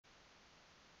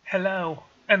Hello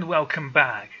and welcome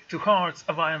back to Hearts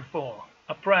of Iron 4,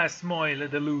 Apres Moi Le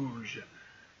Deluge,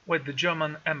 with the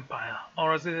German Empire,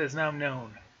 or as it is now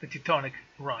known, the Teutonic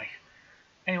Reich.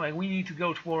 Anyway, we need to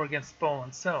go to war against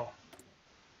Poland, so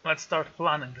let's start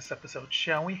planning this episode,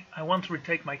 shall we? I want to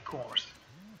retake my course.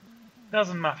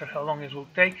 Doesn't matter how long it will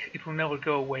take, it will never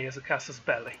go away as a casus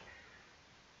belli.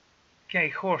 Okay,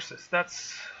 horses,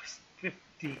 that's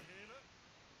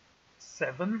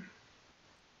 57.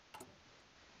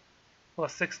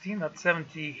 Plus 16, that's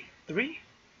 73?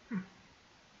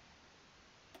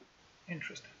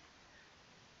 Interesting.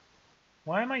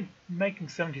 Why am I making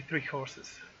 73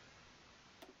 horses?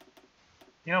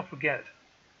 You know, forget it.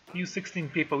 You 16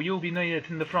 people, you'll be needed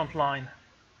in the front line.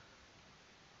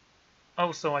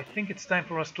 Also, I think it's time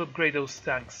for us to upgrade those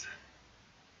tanks.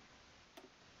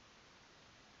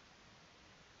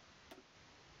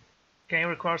 Okay,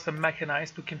 requires some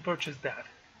mechanized, we can purchase that.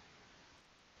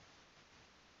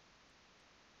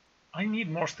 I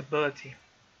need more stability.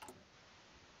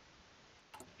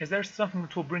 Is there something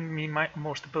that will bring me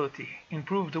more stability?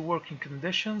 Improve the working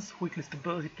conditions, weekly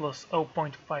stability plus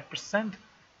 0.5%,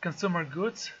 consumer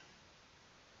goods.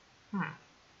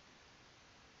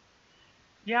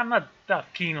 Yeah, I'm not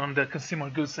that keen on the consumer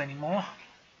goods anymore. I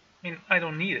mean, I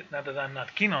don't need it, not that I'm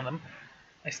not keen on them.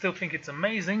 I still think it's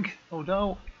amazing,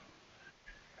 although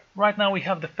right now we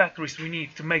have the factories we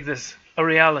need to make this a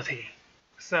reality.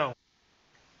 So,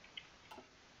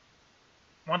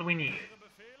 what do we need?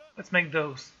 Let's make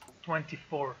those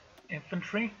 24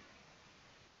 infantry.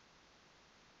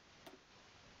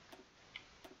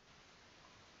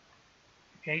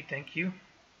 Okay, thank you.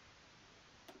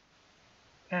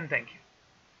 And thank you.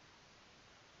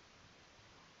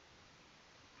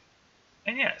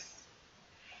 And yes,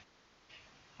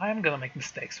 I am gonna make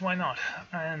mistakes, why not?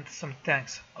 And some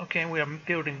tanks. Okay, we are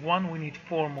building one, we need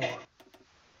 4 more.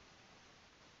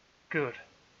 Good.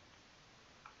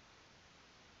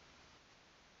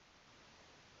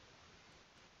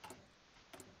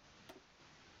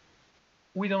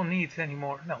 We don't need any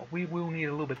more. No, we will need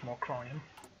a little bit more chromium.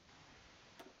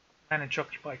 Manage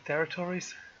occupied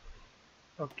territories.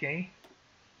 Okay.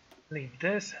 Leave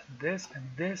this, this, and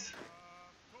this.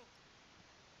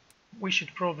 We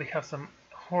should probably have some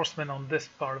horsemen on this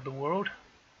part of the world.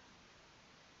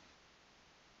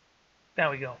 There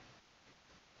we go.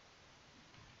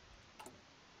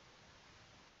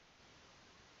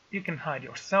 You can hide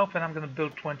yourself, and I'm gonna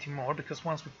build 20 more, because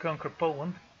once we conquer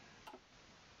Poland,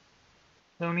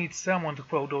 we'll need someone to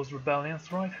quell those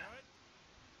rebellions, right?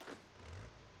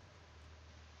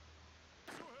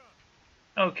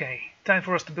 Okay, time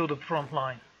for us to build a front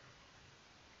line.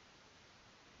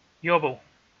 Yobo.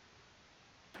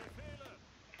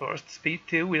 First, speed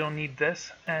 2, we don't need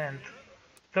this, and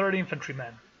 3rd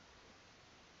infantrymen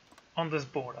on this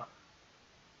border.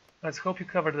 Let's hope you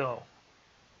covered it all.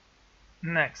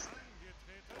 Next.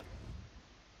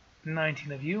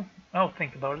 19 of you. I'll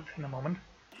think about it in a moment.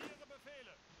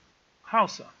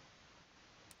 Hausa.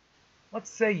 Let's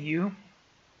say you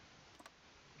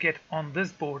get on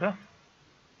this border.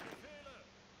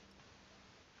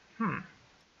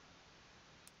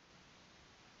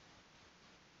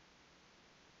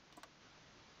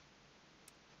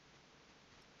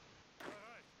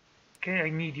 Okay, I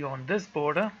need you on this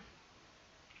border.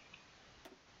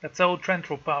 That's all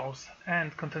Central Powers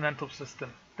and Continental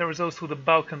System. There is also the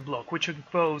Balkan Bloc, which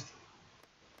includes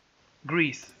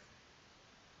Greece.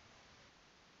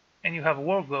 And you have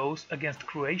war goals against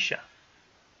Croatia.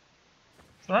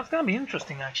 So that's gonna be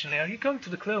interesting actually. Are you going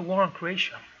to declare war on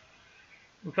Croatia?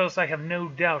 Because I have no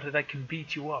doubt that I can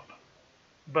beat you up.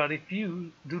 But if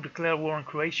you do declare war on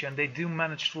Croatia and they do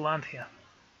manage to land here,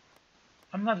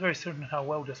 I'm not very certain how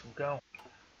well this will go.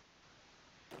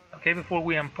 Okay, before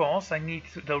we unpause, I need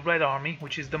the Red Army,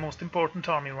 which is the most important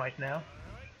army right now.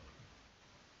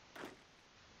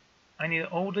 I need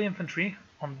all the infantry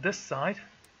on this side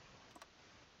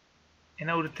and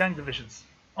all the tank divisions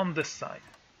on this side.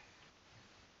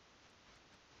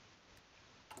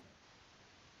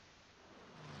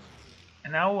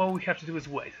 And now all we have to do is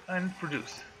wait and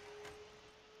produce.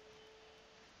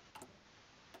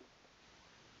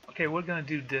 Okay, we're gonna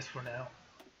do this for now.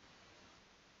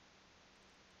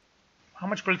 How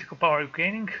much political power are you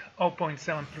gaining?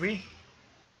 0.73.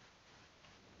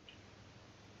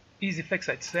 Easy fix,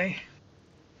 I'd say.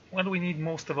 What do we need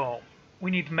most of all? We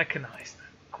need mechanized.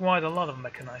 Quite a lot of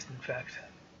mechanized, in fact.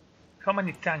 How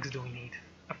many tanks do we need?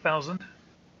 1,000.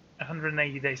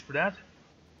 180 days for that.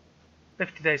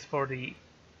 50 days for the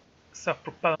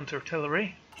self-propellant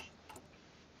artillery.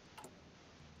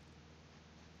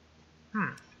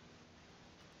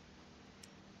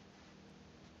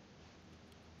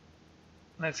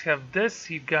 Let's have this.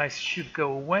 You guys should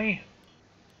go away.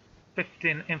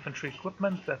 15 infantry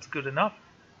equipment, that's good enough.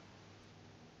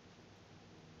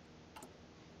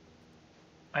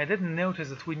 I didn't notice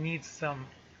that we need some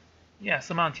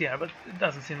anti-air, but it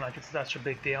doesn't seem like it's such a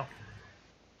big deal.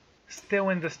 Still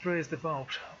industry is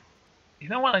developed. You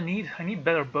know what I need? I need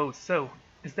better boats, so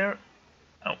is there...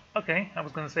 Oh, okay, I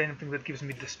was gonna say anything that gives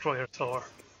me destroyers or...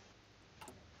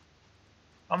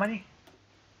 How many?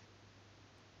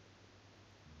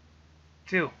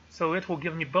 2. So it will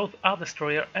give me both a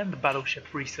destroyer and the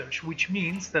battleship research, which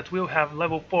means that we'll have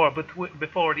level 4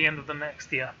 before the end of the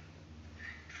next year.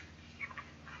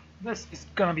 This is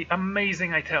gonna be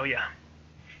amazing, I tell ya.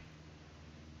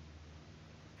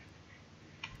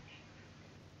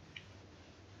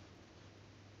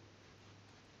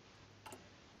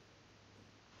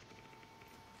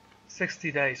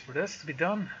 $60 days for this to be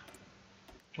done.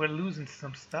 We're losing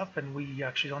some stuff and we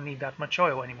actually don't need that much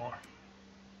oil anymore.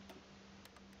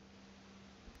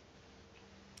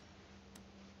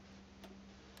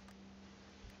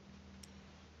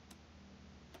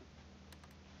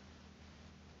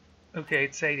 Okay,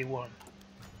 it's 81.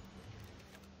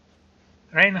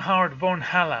 Reinhard von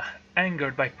Halle,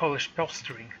 angered by Polish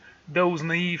posturing, those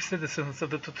naive citizens of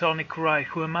the Teutonic Reich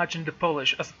who imagine the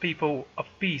Polish as people of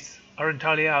peace are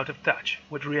entirely out of touch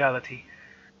with reality.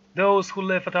 Those who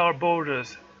live at our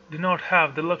borders do not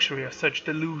have the luxury of such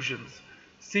delusions,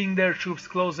 seeing their troops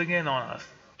closing in on us,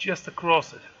 just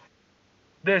across it.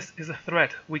 This is a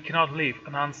threat we cannot leave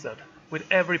unanswered.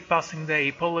 With every passing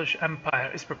day, Polish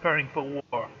Empire is preparing for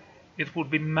war. It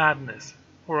would be madness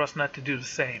for us not to do the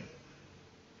same.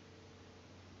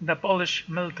 The Polish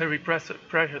military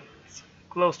presence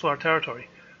close to our territory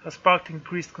has sparked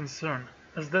increased concern,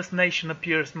 as this nation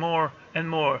appears more and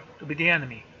more to be the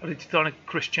enemy of the Teutonic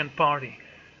Christian party.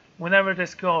 Whenever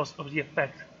this cause of the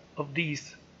effect of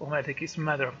these problematic is a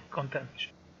matter of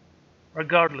contention.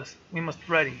 Regardless, we must be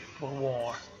ready for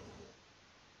war.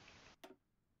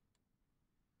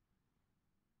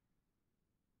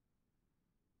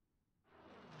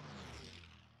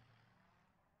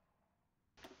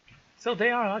 So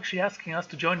they are actually asking us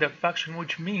to join their faction,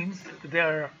 which means that they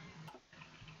are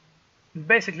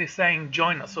basically saying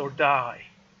join us or die.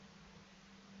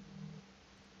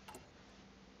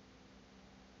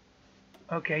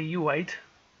 Okay, you wait.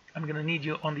 I'm gonna need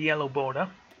you on the yellow border.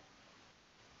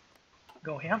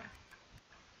 Go here.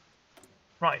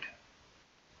 Right.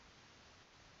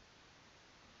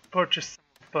 Purchase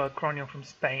chromium from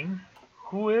Spain,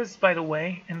 who is, by the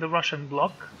way, in the Russian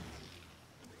bloc.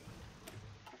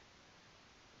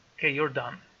 Okay, you're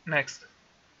done. Next.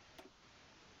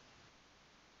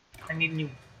 I need new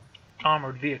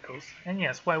armored vehicles. And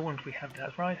yes, why wouldn't we have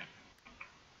that, right?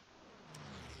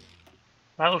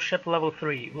 Battleship level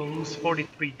 3. We'll lose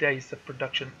 43 days of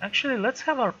production. Actually, let's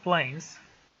have our planes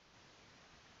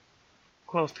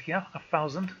close to here,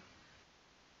 1,000.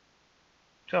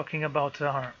 Talking about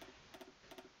our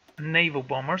naval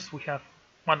bombers, we have...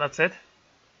 Well, that's it.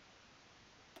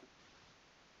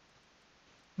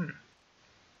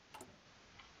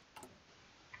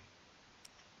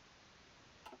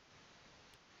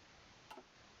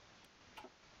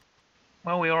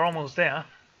 Well, we are almost there.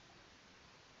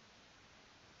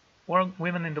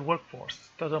 Women in the workforce,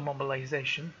 total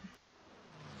mobilization,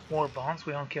 war bonds,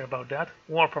 we don't care about that.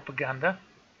 War propaganda.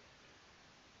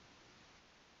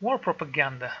 War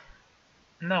propaganda.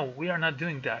 No, we are not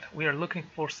doing that. We are looking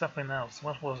for something else.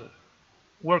 What was it?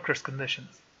 Workers'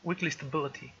 conditions, weekly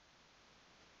stability.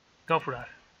 Go for that.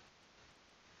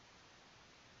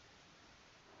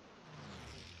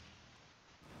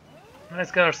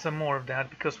 Let's gather some more of that,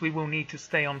 because we will need to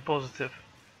stay on positive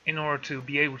in order to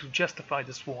be able to justify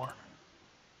this war.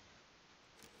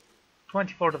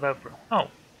 24th of April. Oh,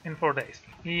 in 4 days.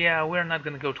 Yeah, we're not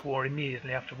gonna go to war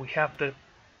immediately after we have the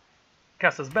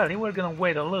Casus Belli. We're gonna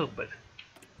wait a little bit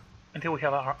until we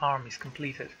have our armies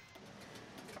completed.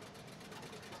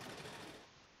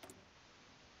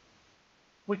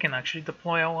 We can actually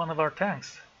deploy one of our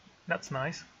tanks. That's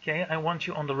nice. Okay, I want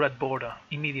you on the red border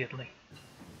immediately.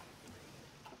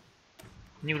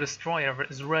 New destroyer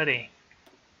is ready.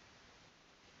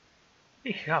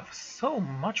 We have so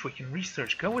much we can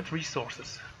research. Go with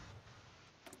resources.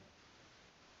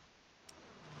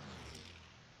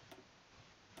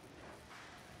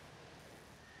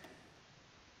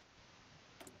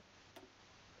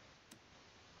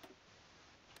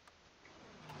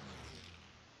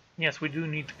 Yes, we do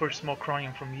need to purchase more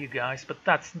chromium from you guys, but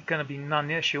that's gonna be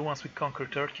non-issue once we conquer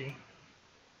Turkey.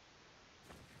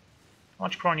 How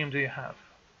much chromium do you have?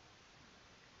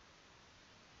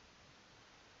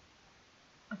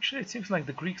 Actually, it seems like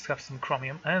the Greeks have some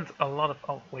chromium and a lot of...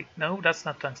 Oh, wait, no, that's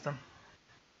not tungsten.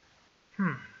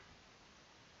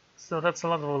 So that's a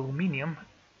lot of aluminium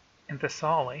in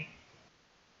Thessaly.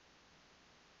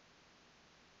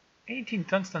 18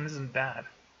 tungsten isn't bad.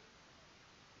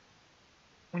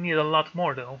 We need a lot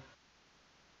more, though.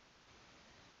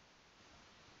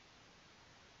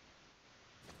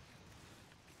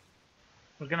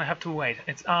 We're gonna have to wait.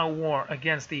 It's our war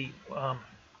against the...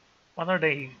 what are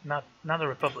they? Not a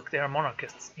republic, they are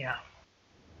monarchists, yeah.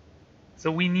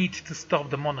 So we need to stop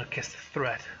the monarchist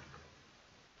threat.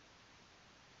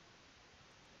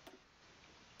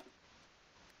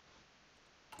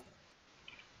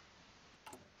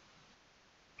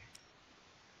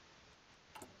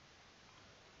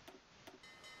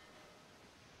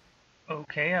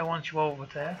 Okay, I want you over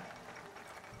there.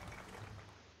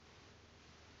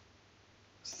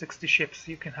 60 ships,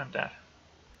 you can have that.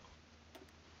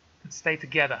 And stay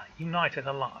together, united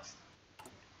at last.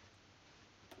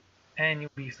 And you'll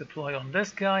be deployed on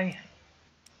this guy.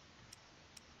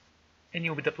 And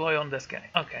you'll be deployed on this guy.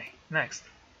 Okay, next.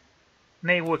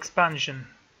 Naval expansion.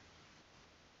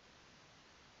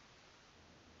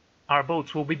 Our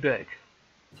boats will be big.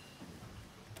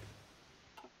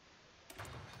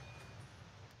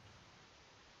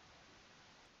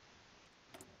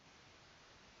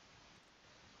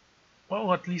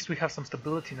 Well, at least we have some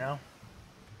stability now.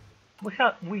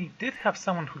 We did have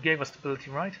someone who gave us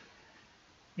stability, right?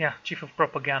 Yeah, Chief of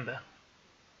Propaganda.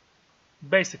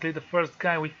 Basically the first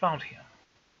guy we found here.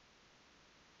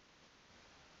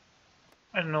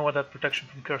 I don't know what that protection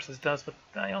from curses does, but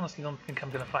I honestly don't think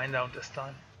I'm gonna find out this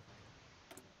time.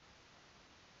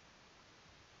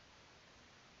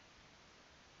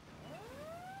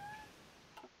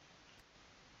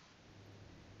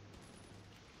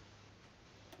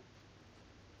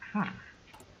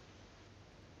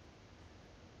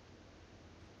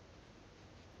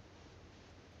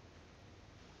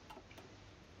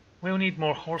 We'll need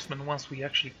more horsemen once we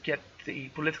actually get the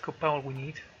political power we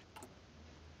need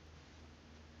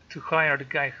to hire the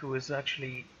guy who is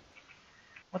actually...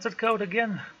 What's it called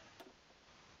again?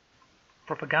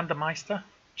 Propaganda Meister?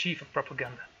 Chief of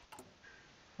Propaganda.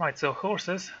 Right, so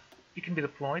horses, you can be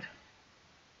deployed.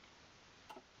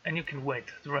 And you can wait,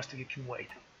 the rest of you can wait.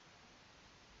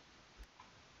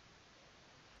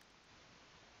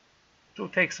 It will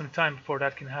take some time before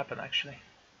that can happen, actually.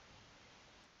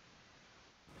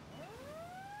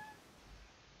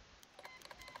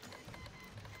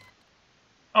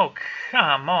 Oh,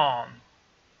 come on!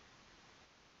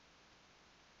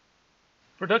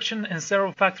 Production in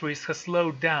several factories has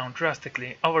slowed down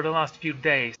drastically over the last few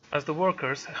days as the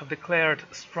workers have declared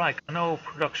strike on all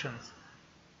productions,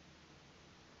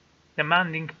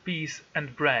 demanding peace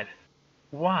and bread.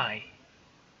 Why?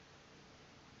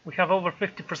 We have over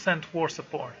 50% war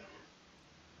support.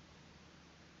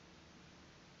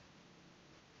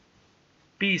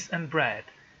 Peace and bread.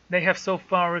 They have so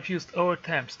far refused all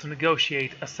attempts to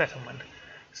negotiate a settlement.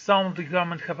 Some of the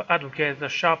government have advocated a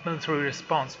sharp military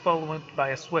response followed by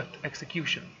a swift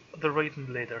execution of the rebel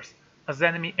leaders as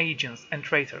enemy agents and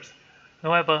traitors.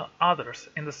 However, others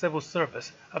in the civil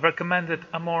service have recommended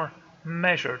a more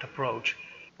measured approach,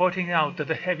 pointing out that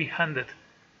the heavy-handed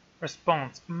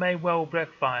response may well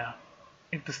backfire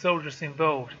if the soldiers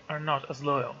involved are not as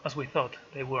loyal as we thought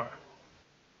they were.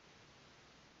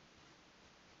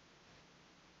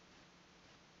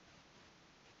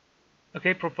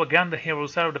 Okay, propaganda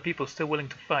heroes are the people still willing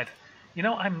to fight. You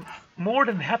know, I'm more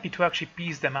than happy to actually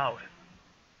piece them out.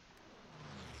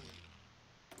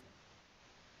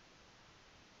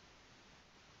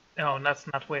 No, that's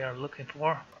not what I'm looking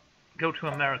for. Go to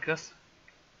Americas.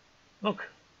 Look.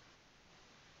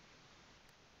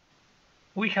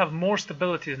 We have more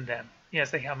stability than them.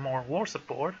 Yes, they have more war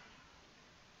support.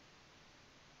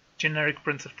 Generic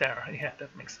Prince of Terror. Yeah,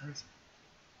 that makes sense.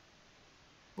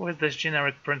 Who is this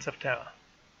generic Prince of Terror?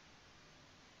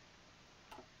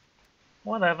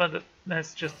 Whatever,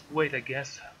 let's just wait, I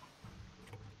guess.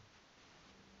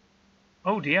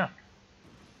 Oh dear.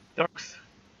 Turks.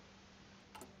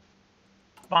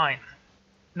 Fine.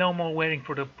 No more waiting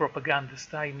for the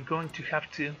propagandist. I'm going to have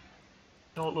to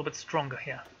go a little bit stronger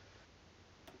here.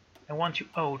 I want you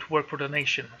all to work for the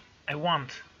nation. I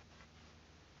want...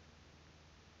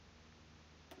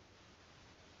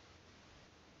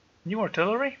 New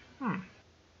artillery?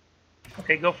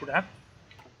 Okay, go for that.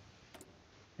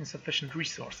 Insufficient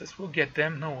resources. We'll get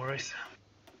them, no worries.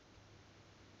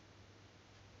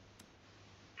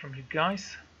 From you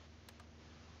guys.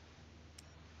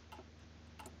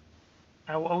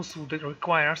 I will also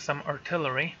require some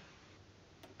artillery.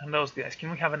 And those guys.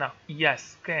 Can we have enough?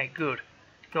 Yes. Okay, good.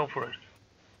 Go for it.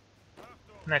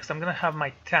 Next, I'm gonna have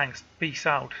my tanks piece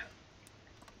out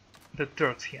the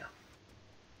Turks here.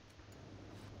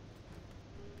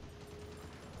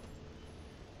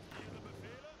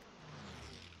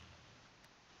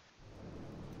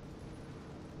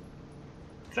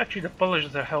 It's actually the Polish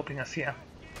that are helping us here.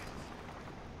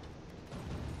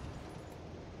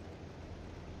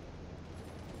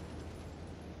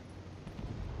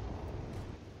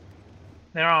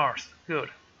 They're ours. Good.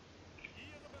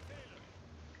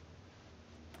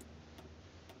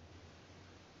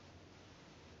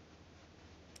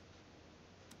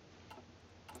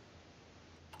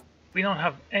 We don't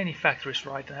have any factories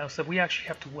right now, so we actually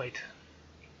have to wait.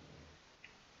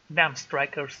 Damn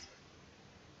strikers.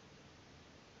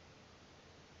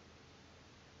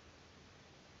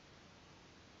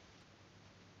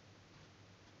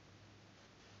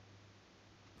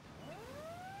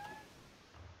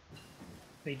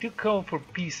 They do call for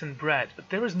peace and bread, but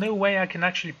there is no way I can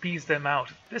actually peace them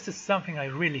out. This is something I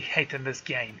really hate in this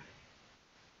game.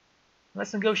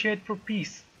 Let's negotiate for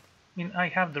peace. I mean, I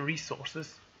have the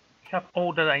resources. I have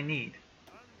all that I need.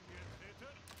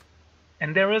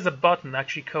 And there is a button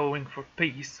actually calling for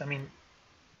peace. I mean,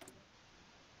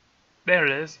 there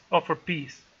it is. Offer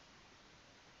peace.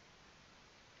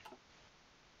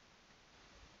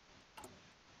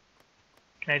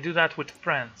 Can I do that with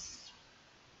France?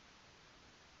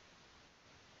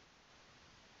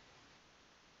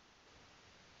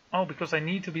 Oh, because I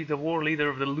need to be the war leader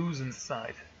of the losing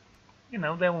side. You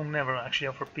know, they will never actually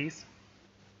offer peace.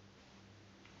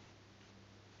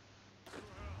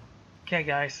 Okay,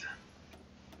 guys.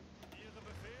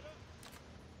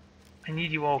 I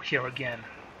need you all here again.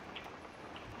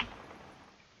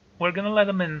 We're gonna let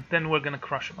them in, then we're gonna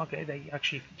crush them. Okay, they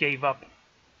actually gave up.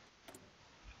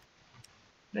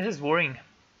 This is worrying.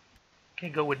 Okay,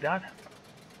 go with that.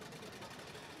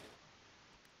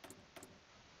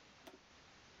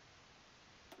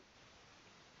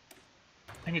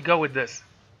 And you go with this.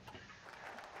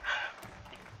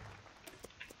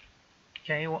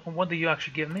 Okay, what do you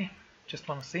actually give me? Just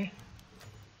want to see.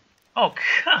 Oh,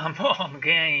 come on,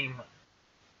 game.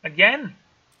 Again?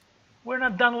 We're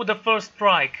not done with the first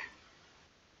strike.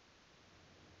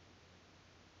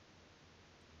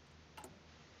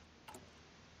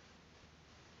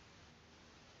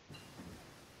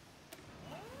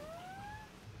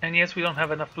 And yes, we don't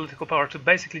have enough political power to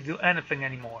basically do anything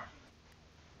anymore.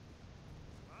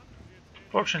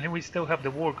 Fortunately, we still have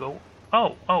the war go.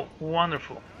 Oh,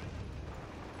 wonderful.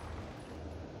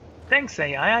 Thanks,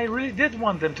 AI. I really did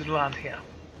want them to land here.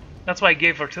 That's why I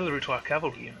gave artillery to our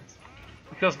cavalry units.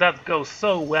 Because that goes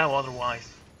so well otherwise.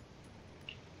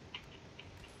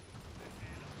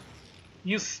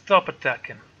 You stop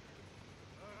attacking.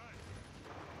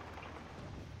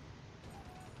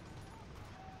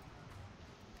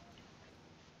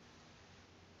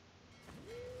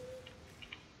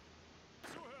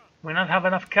 We don't have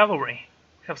enough cavalry.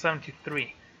 We have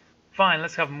 73. Fine,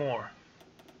 let's have more.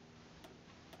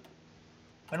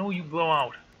 When will you blow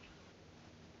out?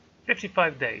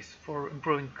 55 days for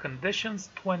improving conditions,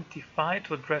 25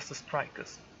 to address the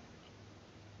strikers.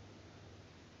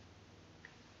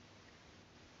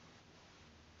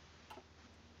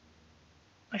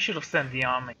 I should have sent the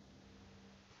army.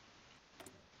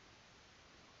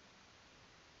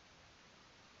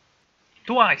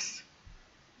 Twice!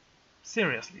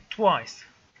 Seriously, twice.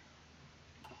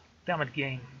 Damn it,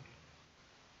 game.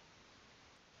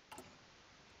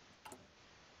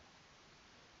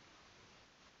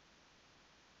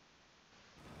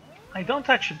 I don't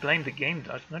actually blame the game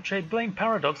that much. I blame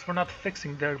Paradox for not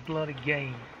fixing their bloody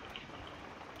game.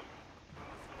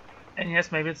 And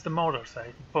yes, maybe it's the motors,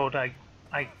 but I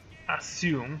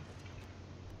assume.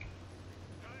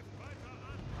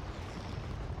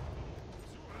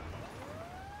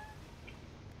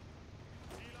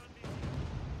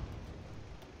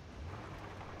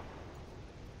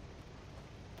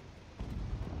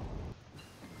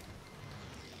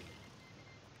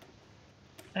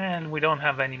 And we don't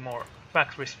have any more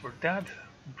factories for that.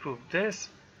 Improve this.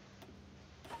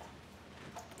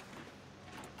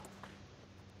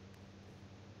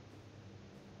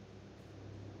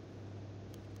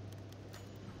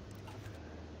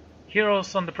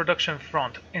 Heroes on the production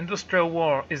front. Industrial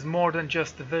war is more than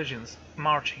just divisions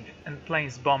marching and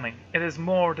planes bombing. It is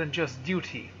more than just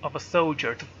duty of a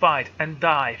soldier to fight and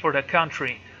die for their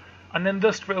country. An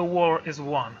industrial war is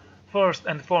won, first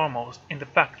and foremost, in the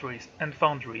factories and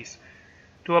foundries.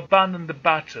 To abandon the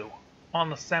battle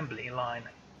on assembly line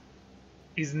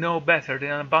is no better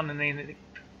than abandoning it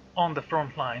on the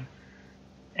front line,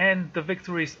 and the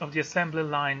victories of the assembly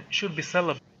line should be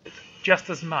celebrated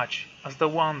just as much as the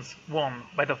ones won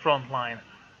by the front line.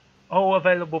 All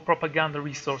available propaganda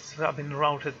resources have been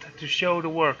routed to show the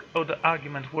work of the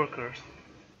argument workers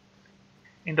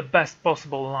in the best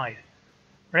possible light.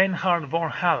 Reinhard von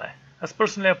Halle has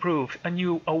personally approved a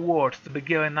new award to be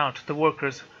given out to the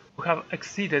workers who have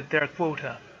exceeded their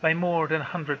quota by more than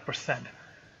 100%,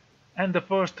 and the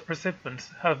first recipients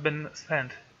have been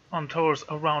sent on tours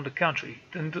around the country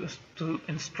to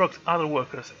instruct other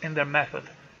workers in their method.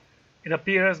 It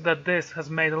appears that this has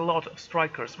made a lot of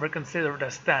strikers reconsider their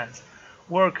stance.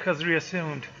 Work has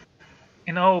reassumed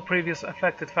in all previous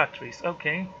affected factories.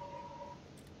 Okay.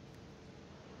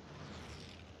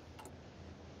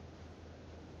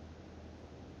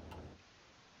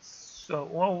 So,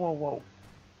 whoa.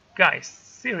 Guys,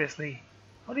 seriously,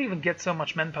 how do you even get so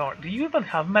much manpower? Do you even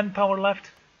have manpower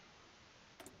left?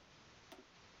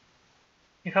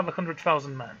 You have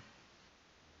 100,000 men.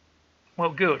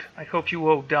 Well, good. I hope you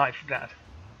won't die for that.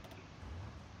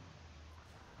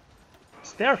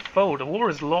 It's their fault. The war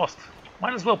is lost.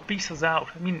 Might as well peace us out.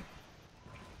 I mean,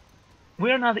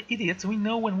 we're not idiots. We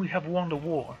know when we have won the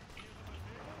war.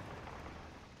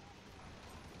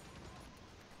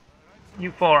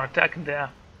 You four are attacking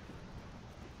there.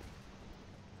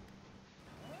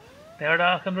 There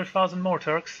are 100,000 more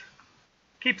Turks.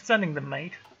 Keep sending them,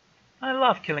 mate. I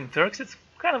love killing Turks. It's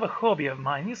kind of a hobby of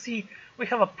mine. You see, we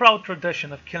have a proud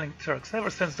tradition of killing Turks ever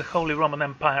since the Holy Roman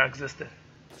Empire existed.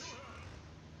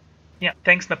 Yeah,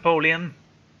 thanks Napoleon.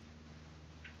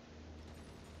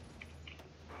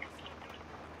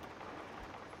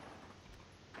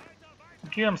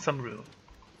 Give him some room.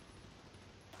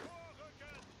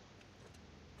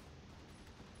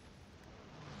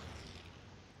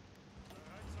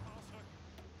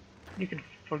 You can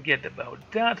forget about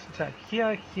that. Attack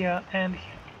here, here, and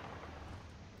here.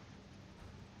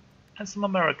 And some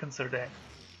Americans are there.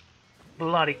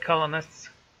 Bloody colonists.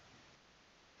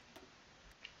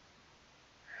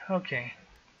 Okay.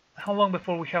 How long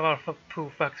before we have our full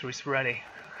factories ready?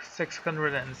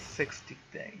 660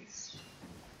 days.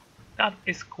 That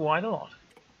is quite a lot.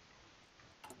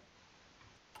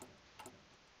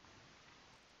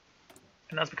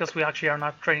 And that's because we actually are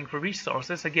not trading for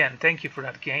resources. Again, thank you for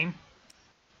that game.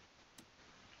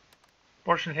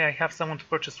 Fortunately, I have someone to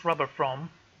purchase rubber from.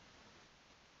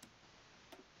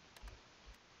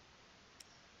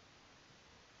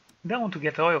 Don't want to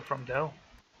get oil from though.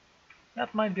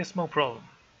 That might be a small problem.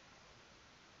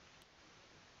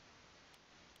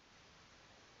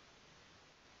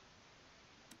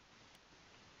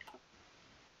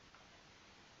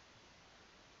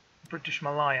 British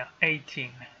Malaya,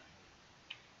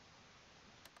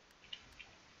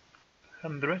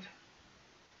 1800.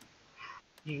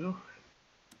 You,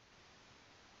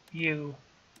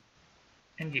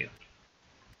 and you.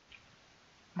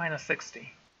 Minus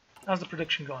 60. How's the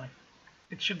production going?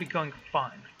 It should be going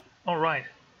fine. Alright,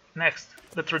 next,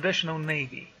 the traditional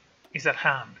navy is at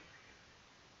hand.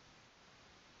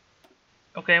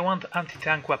 Okay, I want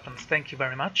anti-tank weapons, thank you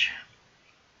very much.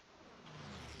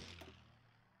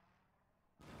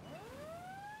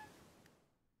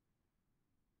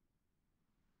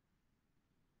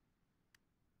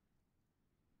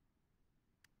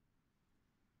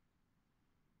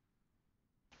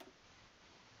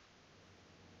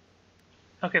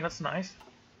 Okay, that's nice.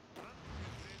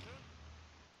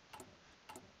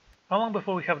 How long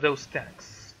before we have those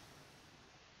tanks?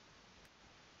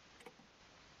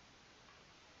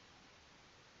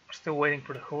 We're still waiting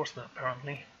for the horsemen,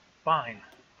 apparently. Fine,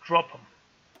 drop them.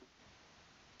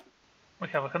 We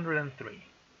have 103.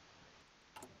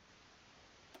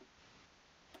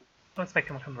 Let's make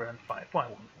them 105. Why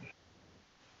won't we?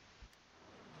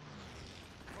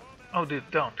 Oh, dude,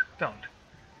 don't.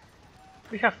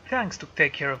 We have tanks to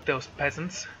take care of those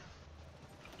peasants.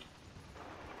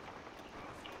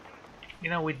 You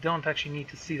know, we don't actually need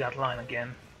to see that line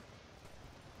again.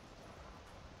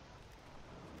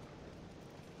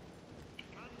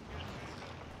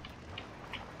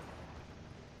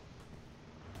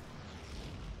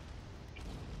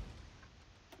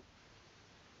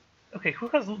 Okay, who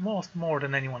has lost more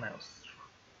than anyone else?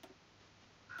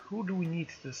 Who do we need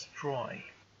to destroy?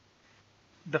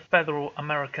 The Federal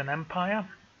American Empire,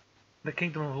 the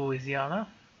Kingdom of Louisiana,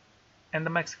 and the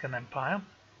Mexican Empire,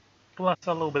 plus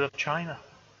a little bit of China.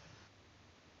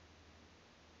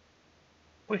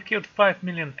 We've killed 5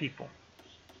 million people.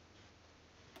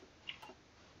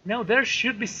 Now there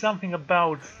should be something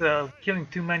about killing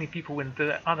too many people when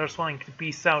the others wanting to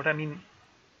peace out. I mean,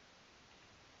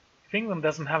 if England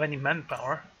doesn't have any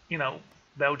manpower, you know,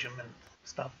 Belgium and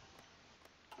stuff.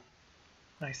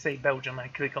 I say Belgium, I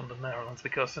click on the Netherlands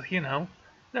because, you know,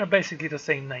 they're basically the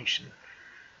same nation.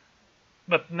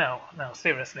 But no,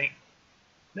 seriously.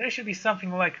 There should be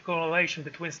something like a correlation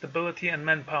between stability and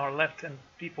manpower left and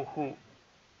people who...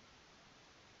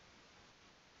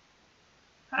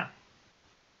 Huh.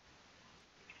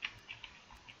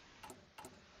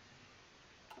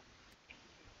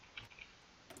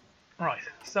 Right,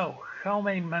 so how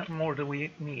many more do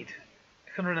we need?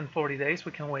 140 days,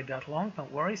 we can wait that long, no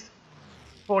worries.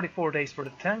 44 days for the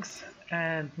tanks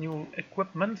and new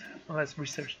equipment, let's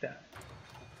research that.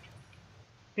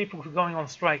 People going on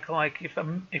strike, like if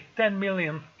 10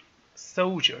 million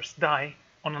soldiers die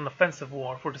on an offensive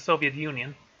war for the Soviet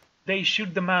Union, they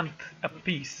should demand a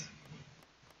peace.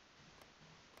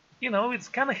 You know, it's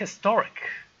kind of historic.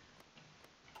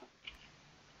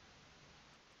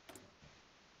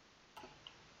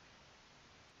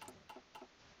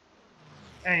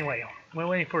 Anyway, we're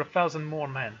waiting for 1,000 more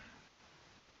men.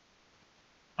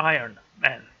 Iron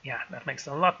Men, yeah, that makes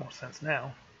a lot more sense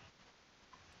now.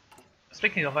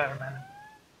 Speaking of Iron Man.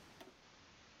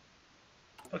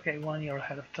 Okay, 1 year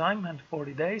ahead of time and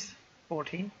 40 days.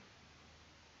 14.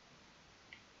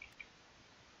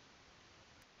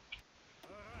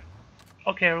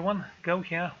 Okay everyone, go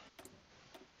here.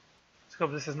 Let's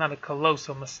hope this is not a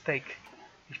colossal mistake.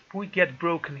 If we get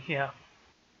broken here.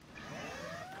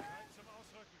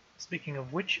 Speaking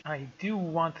of which, I do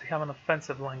want to have an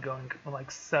offensive line going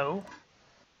like so.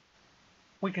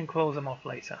 We can close them off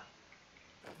later.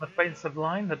 An offensive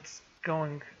line that's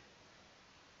going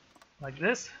like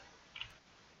this.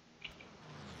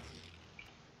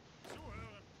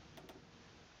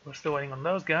 We're still waiting on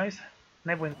those guys.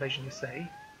 Naval invasion, you say.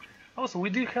 Also, we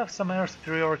do have some air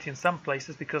superiority in some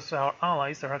places because our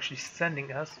allies are actually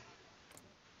sending us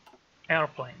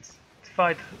airplanes to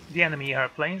fight the enemy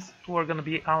airplanes who are going to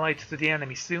be allied to the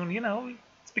enemy soon. You know,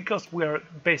 it's because we are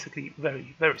basically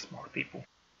very, very smart people.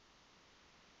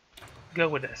 Go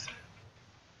with this.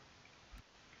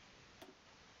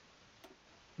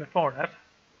 Before that,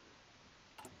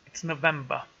 it's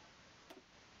November.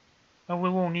 And we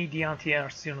will need the anti-air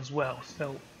soon as well,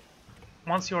 so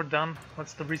once you're done,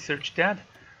 let's research that,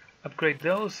 upgrade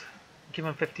those, give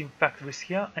them 15 factories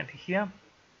here, and here,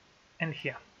 and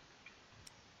here.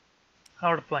 How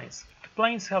are the planes? The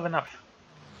planes have enough.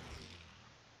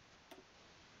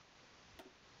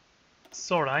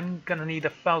 Sorta, I'm gonna need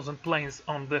 1,000 planes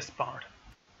on this part.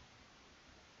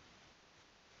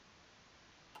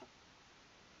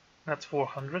 That's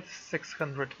 400,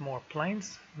 600 more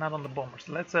planes, not on the bombers.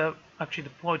 Let's actually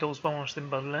deploy those bombers in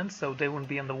Berlin so they won't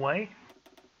be in the way.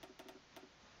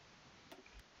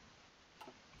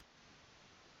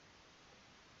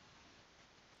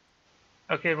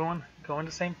 Okay everyone, go in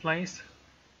the same place.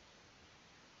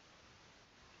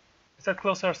 Is that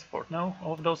close air support? No,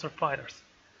 all of those are fighters.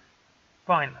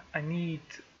 Fine, I need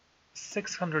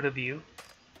 600 of you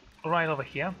right over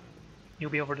here.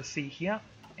 You'll be over the sea here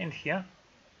and here.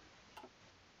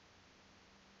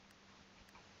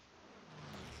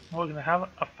 We're gonna have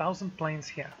 1,000 planes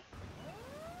here.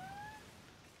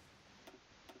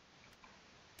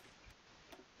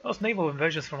 Those naval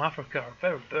invasions from Africa are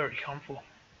very, very harmful.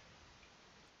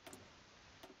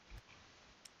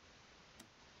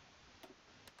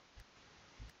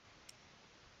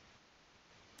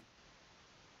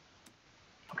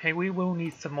 Okay, we will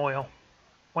need some oil.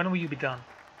 When will you be done?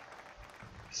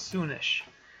 Soonish.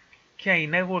 Okay,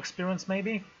 naval experience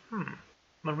maybe?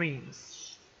 Marines.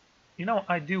 You know,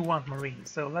 I do want Marines,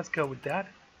 so let's go with that.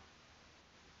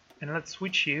 And let's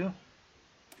switch you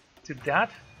to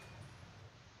that.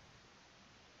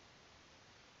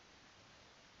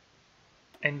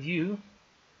 And you...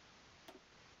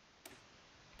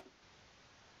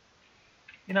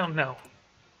 You know, no.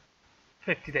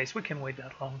 50 days, we can wait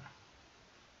that long.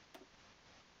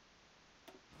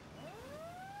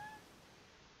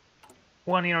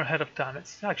 One year ahead of time.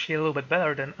 It's actually a little bit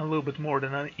better than a little bit more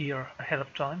than a year ahead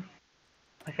of time.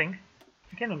 I think.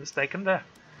 I can't be mistaken there.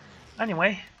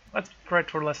 Anyway, let's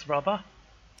trade for less rubber.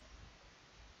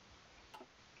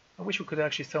 I wish we could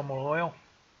actually sell more oil.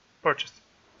 Purchase.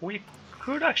 We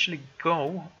could actually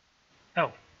go...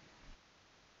 Oh.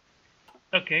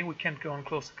 Okay, we can't go on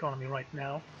close economy right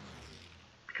now.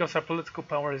 Because our political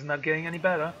power is not getting any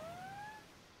better.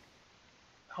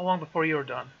 How long before you're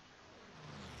done?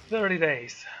 30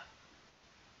 days.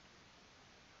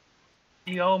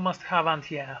 You all must have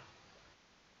anti-air.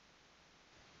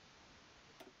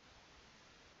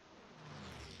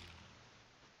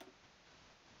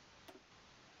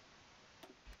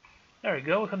 There we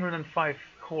go, 105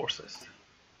 horses.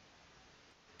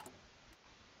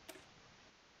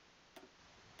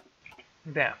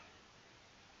 There.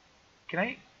 Can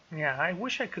I? Yeah, I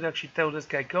wish I could actually tell this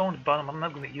guy, go on the bottom, I'm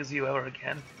not going to use you ever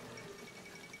again.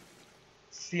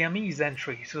 Siamese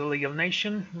entry to the League of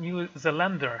Nations, New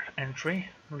Zealander entry,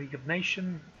 League of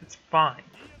Nations, it's fine.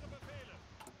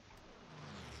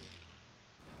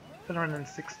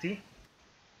 760.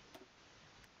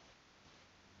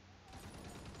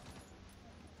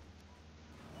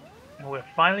 And we're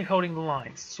finally holding the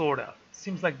lines, sorta.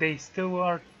 Seems like they still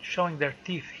are showing their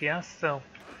teeth here, so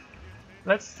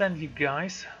let's send you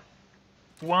guys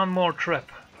one more trip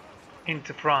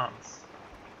into France.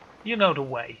 You know the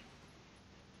way.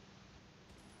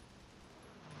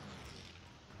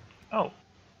 Oh.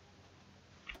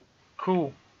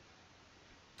 Cool.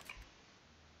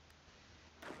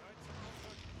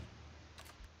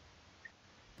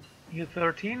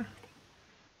 U-13.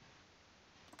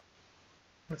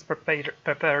 Let's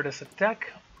prepare this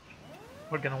attack.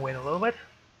 We're gonna wait a little bit.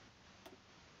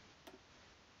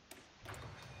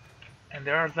 And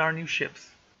there's our new ships.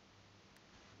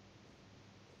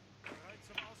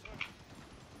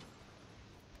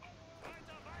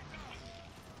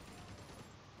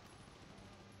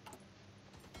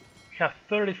 We have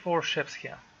 34 ships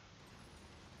here.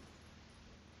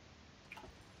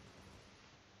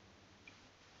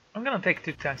 I'm gonna take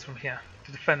 2 tanks from here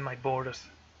to defend my borders.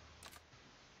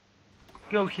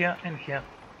 Go here and here.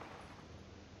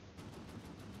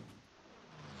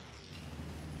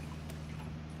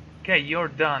 Okay, you're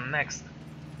done. Next.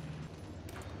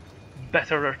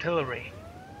 Better artillery.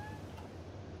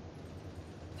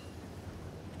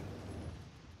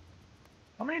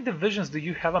 How many divisions do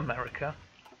you have, America?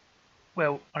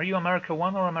 Well, are you America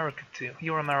 1 or America 2?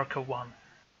 You're America 1.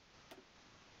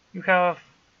 You have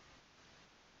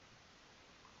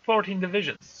 14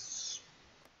 divisions.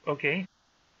 Okay.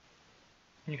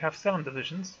 You have 7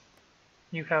 divisions.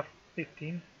 You have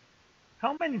 15.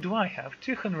 How many do I have?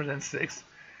 206.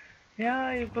 Yeah,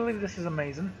 I believe this is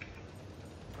amazing.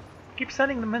 Keep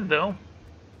sending them in though.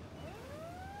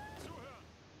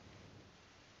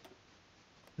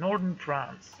 Northern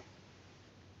France.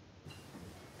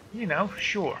 You know,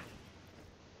 sure.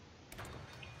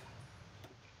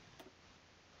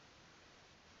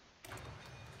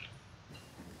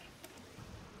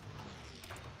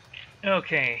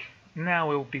 Okay, now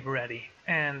we'll be ready.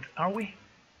 And are we?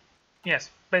 Yes,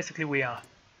 basically we are.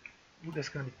 Ooh, that's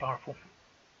gonna be powerful.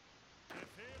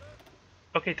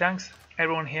 Okay, thanks.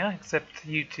 Everyone here except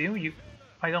you two.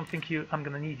 I don't think I'm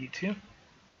gonna need you two.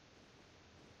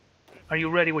 Are you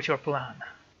ready with your plan?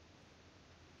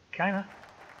 Kinda.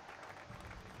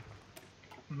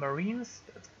 Marines?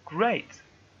 That's great.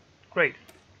 Great.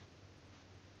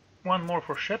 One more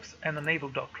for ships and a naval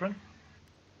doctrine.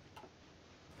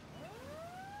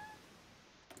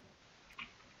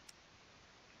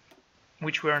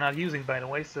 Which we are not using, by the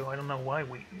way, so I don't know why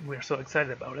we're so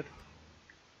excited about it.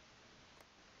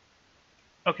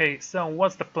 Okay, so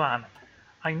what's the plan?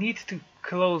 I need to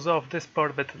close off this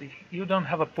part of Italy. You don't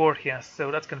have a port here,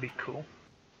 so that's gonna be cool.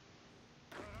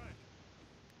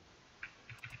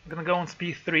 I'm gonna go on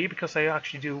speed 3 because I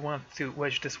actually do want to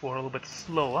wage this war a little bit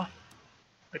slower.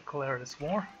 Declare this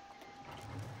war.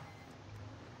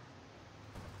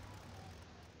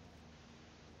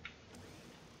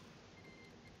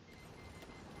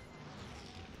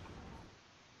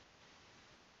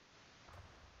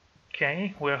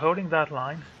 Okay, we're holding that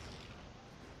line.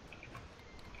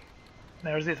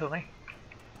 There's Italy.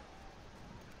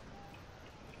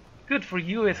 Good for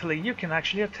you, Italy, you can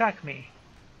actually attack me.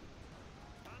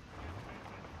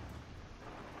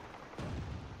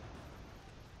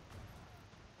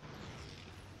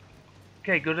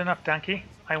 Okay, good enough, Tanky.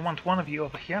 I want one of you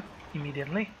over here,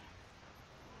 immediately.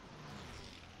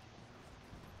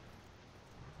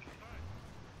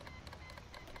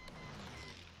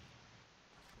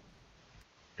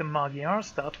 The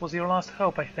Magyars, that was your last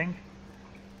hope, I think.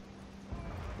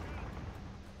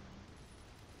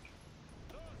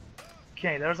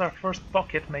 Okay, there's our first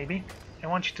pocket, maybe. I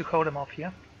want you to hold him off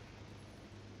here.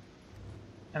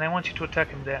 And I want you to attack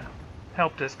him there.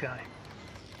 Help this guy.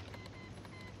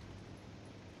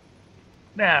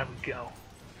 There we go.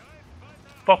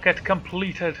 Pocket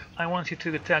completed. I want you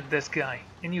to attack this guy.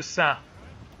 And you, sir,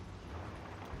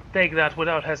 take that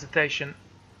without hesitation.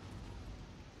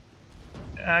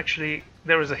 Actually,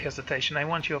 there is a hesitation. I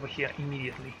want you over here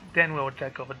immediately. Then we'll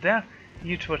attack over there.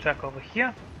 You two attack over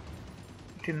here.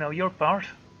 To know your part.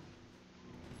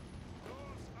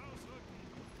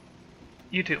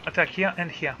 You two attack here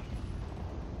and here.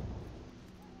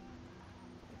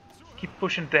 Keep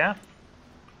pushing there.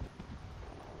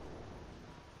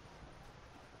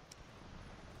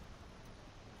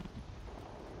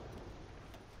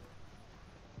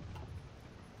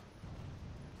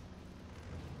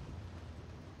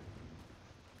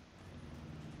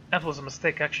 That was a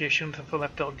mistake, actually I shouldn't have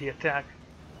left out the attack.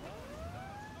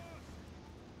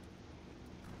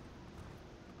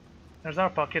 There's our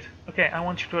pocket. Okay, I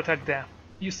want you to attack there.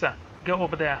 You, sir, go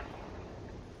over there.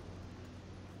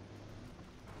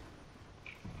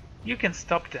 You can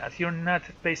stop that. You're not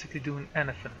basically doing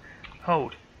anything.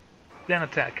 Hold. Then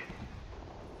attack.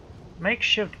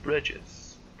 Makeshift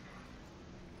bridges.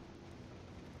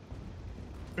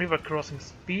 River crossing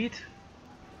speed.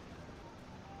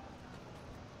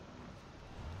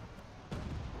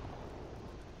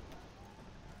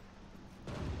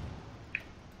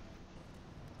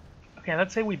 Okay,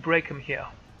 let's say we break them here.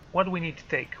 What do we need to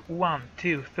take? 1,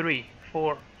 2, 3,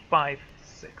 4, 5,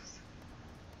 6.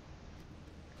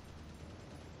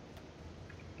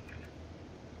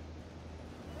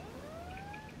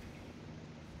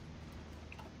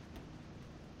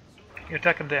 You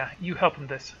attack him there. You help him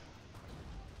this.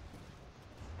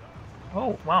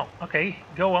 Oh, wow. Okay,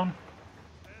 go on.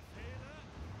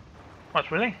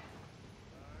 What, really?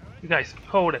 You guys,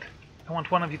 hold it. I want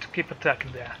one of you to keep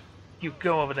attacking there. You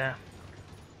go over there.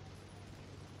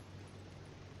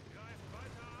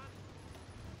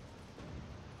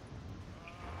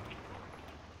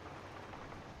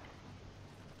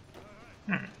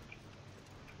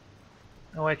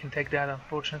 No, I can take that,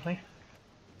 unfortunately.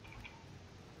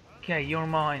 Okay, you're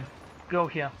mine. Go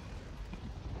here.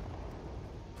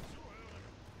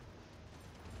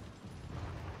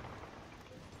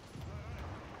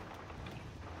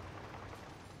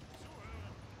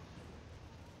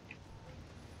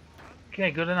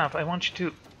 Okay, good enough. I want you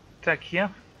to attack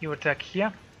here. You attack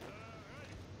here.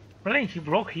 Really? You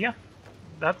broke here?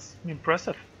 That's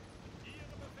impressive.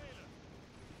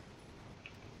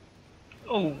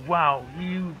 Oh wow,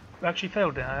 you actually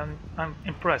failed there. I'm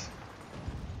impressed.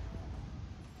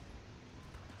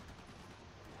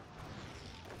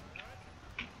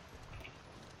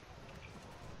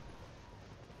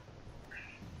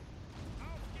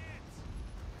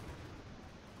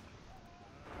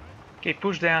 Okay,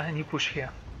 push there and you push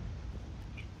here.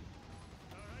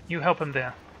 You help him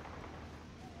there.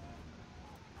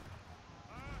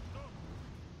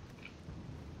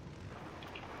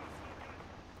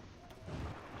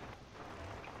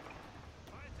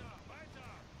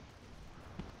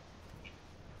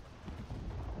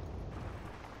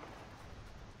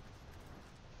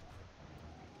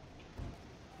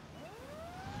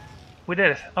 We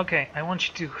did it. Okay, I want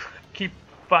you to keep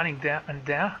fighting there and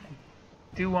there.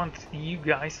 I do want you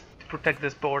guys to protect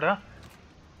this border.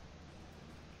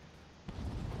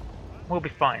 We'll be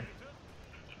fine.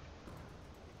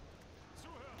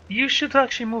 You should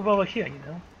actually move over here, you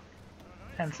know.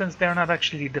 And since they're not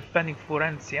actually defending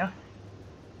Florencia,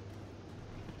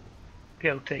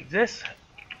 go take this.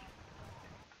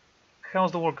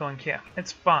 How's the war going here?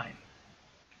 It's fine.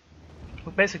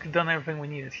 We've basically done everything we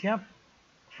needed here.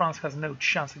 France has no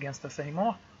chance against us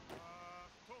anymore.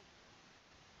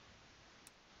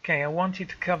 Okay, I want you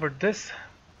to cover this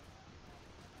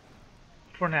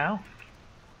for now.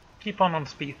 Keep on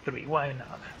speed 3, why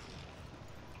not?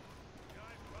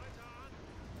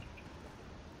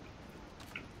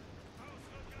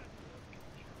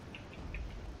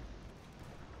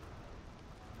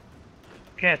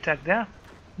 Okay, attack there.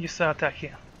 You start attack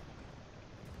here.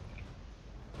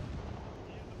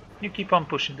 You keep on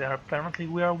pushing there. Apparently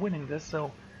we are winning this,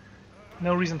 so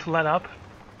no reason to let up.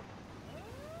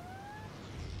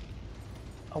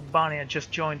 Albania just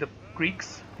joined the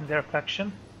Greeks in their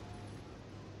faction.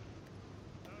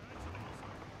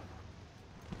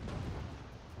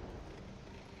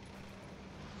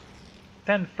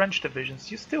 Ten French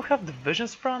divisions. You still have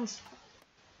divisions, France?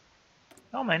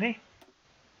 How many?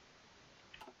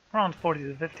 Around 40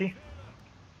 to 50.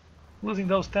 Losing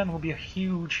those 10 will be a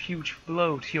huge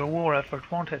blow to your war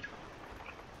effort, won't it?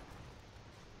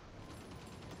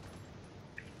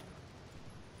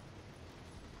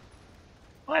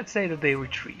 Let's say that they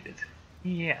retreated.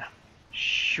 Yeah,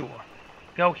 sure.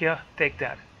 Go here, take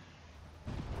that.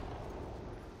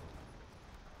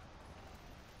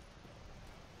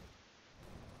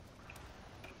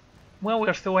 Well,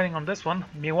 we're still waiting on this one.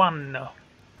 Milan.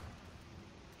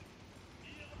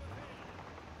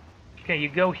 Okay, you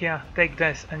go here, take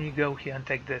this, and you go here and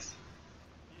take this.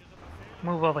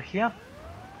 Move over here.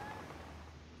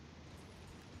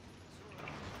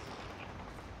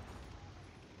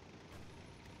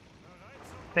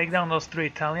 Take down those 3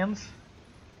 Italians.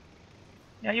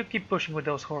 Yeah, you keep pushing with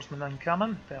those horsemen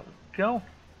uncommon. There we go.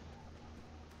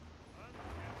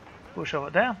 Push over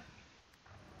there.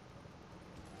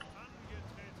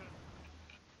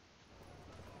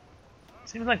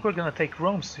 Seems like we're gonna take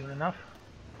Rome soon enough.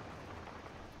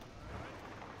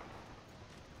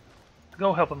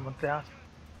 Go help him with that.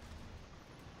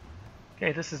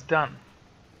 Okay, this is done.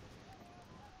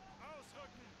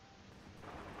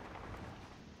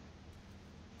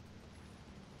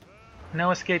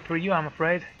 No escape for you, I'm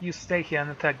afraid. You stay here and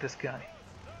attack this guy.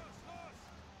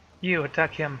 You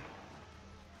attack him.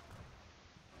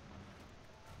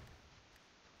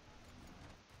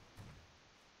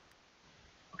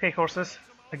 Okay, horses.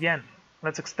 Again,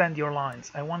 let's extend your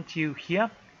lines. I want you here.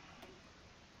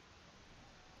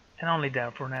 And only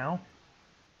there for now.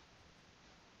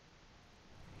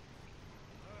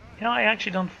 You know, I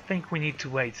actually don't think we need to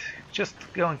wait. Just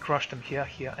go and crush them here,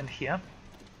 here, and here.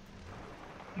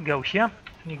 You go here,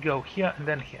 and you go here, and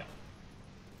then here.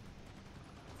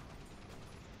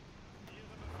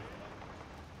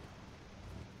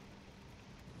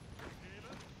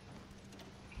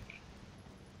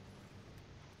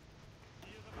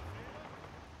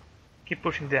 Keep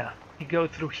pushing there. You go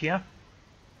through here.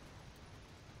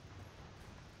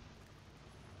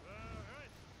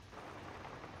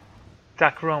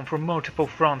 Attack Rome from multiple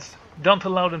fronts. Don't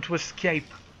allow them to escape.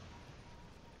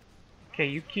 Okay,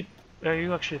 you keep.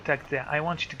 You actually attack there. I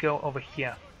want you to go over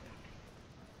here.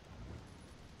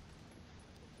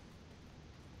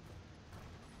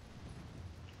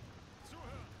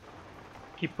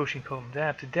 Keep pushing from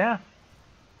there to there.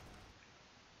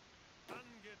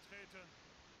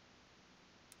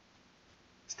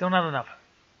 Still not enough.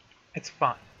 It's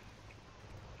fine.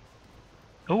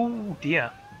 Oh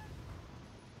dear.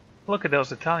 Look at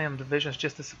those Italian divisions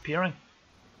just disappearing.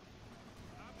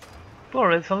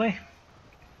 Poor Italy.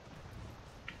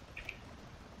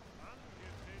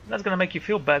 That's gonna make you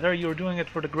feel better. You're doing it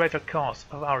for the greater cause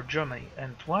of our Germany.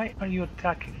 And why are you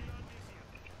attacking?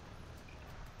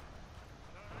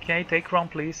 Okay, take Rome,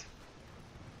 please.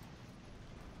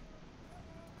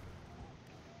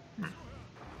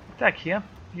 Attack here.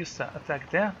 You attack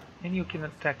there, and you can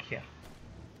attack here.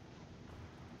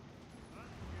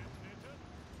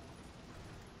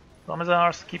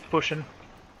 Commissars, keep pushing.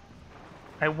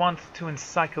 I want to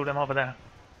encircle them over there.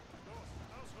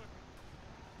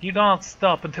 You don't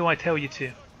stop until I tell you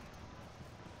to.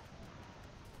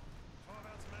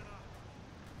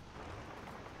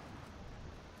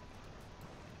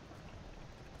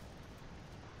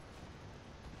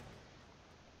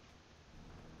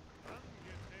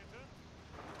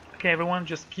 Okay, everyone,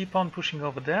 just keep on pushing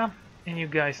over there, and you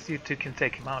guys, you two can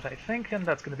take him out, I think, and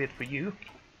that's gonna be it for you.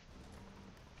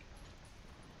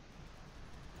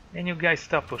 And you guys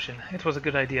stop pushing. It was a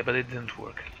good idea, but it didn't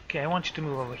work. Okay, I want you to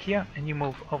move over here, and you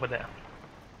move over there.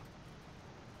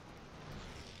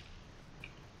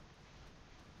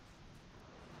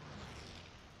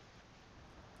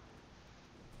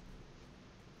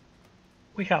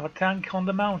 We have a tank on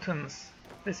the mountains.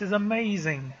 This is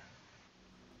amazing.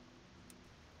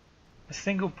 A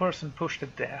single person pushed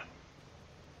it there.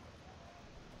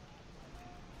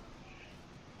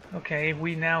 Okay,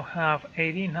 we now have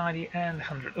 80, 90, and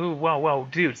 100. Oh, wow, wow,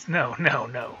 dudes, no.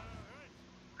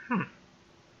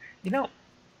 You know,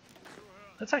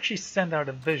 let's actually send our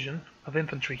division of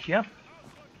infantry here.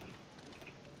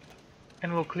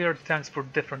 And we'll clear the tanks for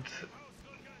different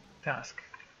tasks.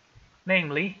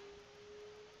 Namely,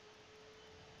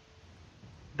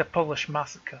 the Polish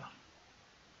massacre.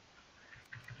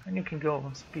 And you can go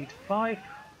on speed 5.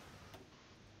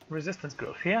 Resistance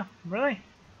growth here, really?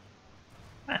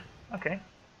 Okay.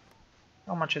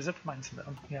 How much is it? Mine's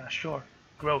down. Yeah, sure.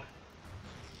 Growth.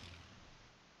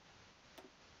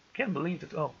 Can't believe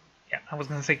it. Oh, yeah, I was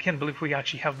gonna say can't believe we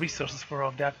actually have resources for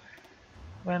all that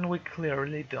when we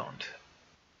clearly don't.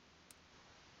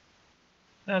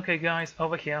 Okay, guys,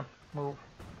 over here. Move.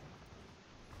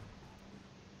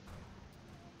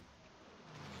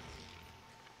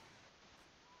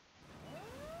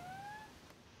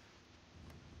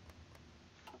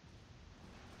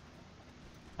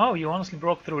 Oh, you honestly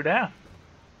broke through there?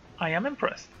 I am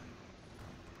impressed.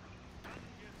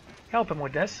 Help him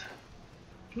with this.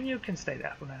 You can stay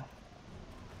there for now.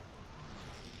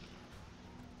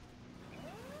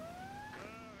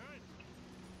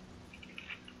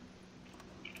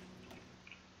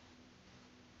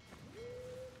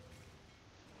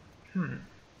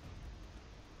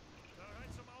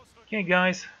 Okay,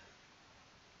 guys.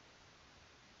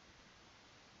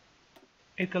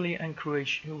 Italy and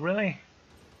Croatia. Really?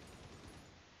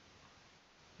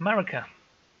 America.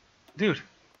 Dude.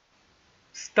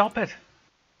 Stop it.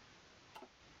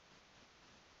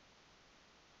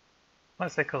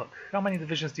 Let's take a look. How many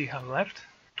divisions do you have left?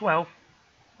 12.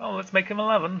 Well, let's make them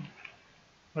 11.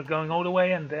 We're going all the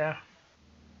way in there.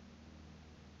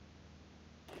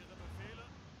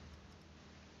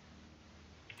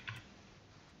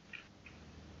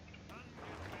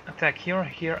 Attack here,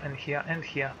 here, and here, and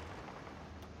here.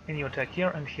 And you attack here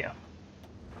and here.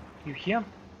 You here.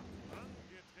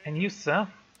 And you, sir,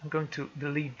 I'm going to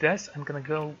delete this. I'm gonna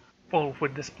go forward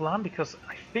with this plan because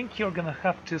I think you're gonna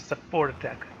have to support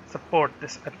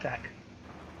this attack.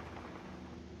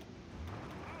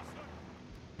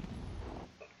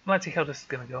 Let's see how this is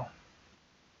gonna go.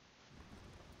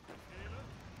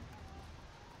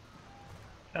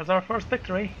 That's our first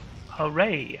victory.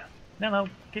 Hooray! No,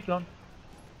 keep going.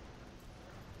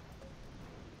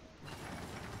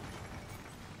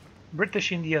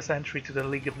 British India's entry to the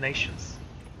League of Nations.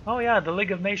 Oh yeah, the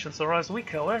League of Nations, or as we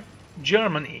call it,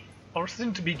 Germany, or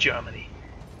soon to be Germany.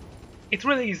 It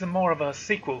really is more of a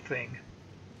sequel thing.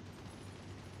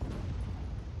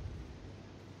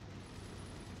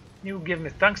 You give me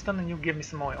tungsten and you give me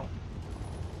some oil.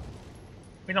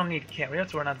 We don't need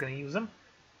carriers, we're not gonna use them.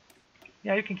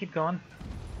 Yeah, you can keep going.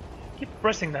 Keep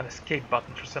pressing that escape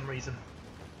button for some reason.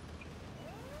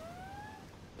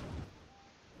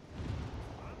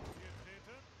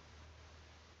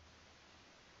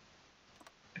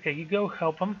 Okay, you go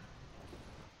help them.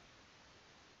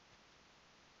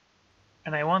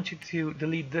 And I want you to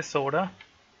delete this order.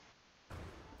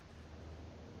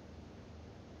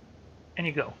 And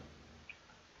you go.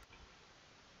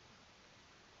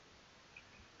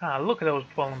 Ah, look at those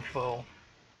fallen foe.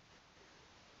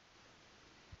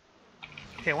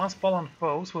 Okay, once fallen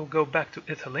foes, we'll go back to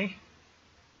Italy.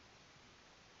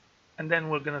 And then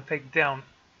we're gonna take down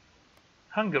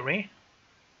Hungary.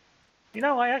 You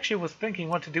know, I actually was thinking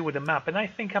what to do with the map, and I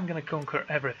think I'm gonna conquer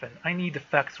everything. I need the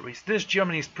factories. This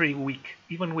Germany is pretty weak,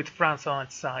 even with France on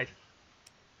its side.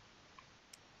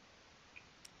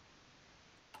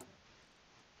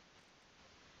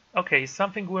 Okay,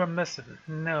 something we're missing.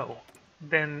 No.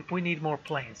 Then we need more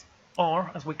planes. Or,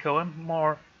 as we call them,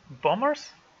 more bombers?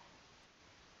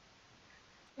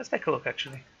 Let's take a look,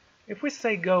 actually. If we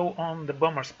say go on the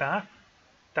bombers path,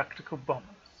 tactical bombers.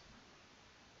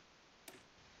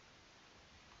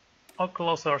 Or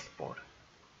close air support.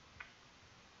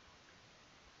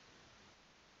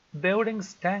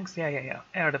 Buildings, tanks, yeah.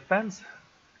 Air defense.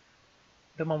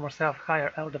 The bombers have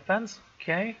higher air defense,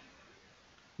 okay.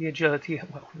 The agility,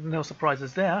 well, no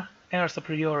surprises there. Air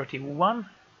superiority 1.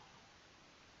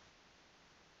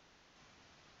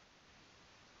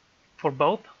 For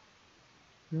both.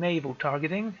 Naval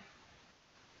targeting.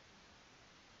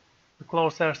 The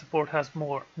close air support has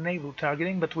more naval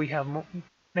targeting, but we have more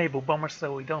naval bombers,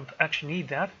 so we don't actually need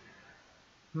that.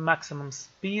 Maximum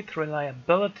speed,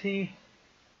 reliability.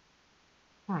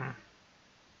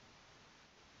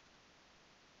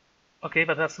 Okay,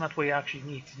 but that's not what we actually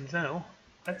need to know.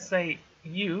 Let's say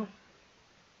you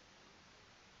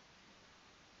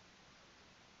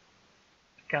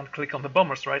can't click on the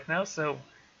bombers right now, so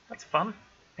that's fun.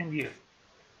 And you.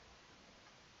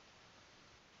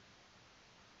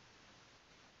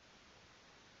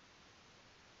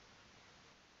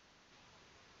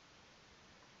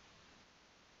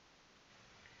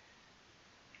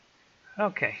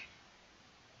 Okay.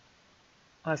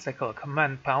 Let's take a look.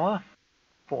 Manpower.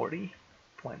 40,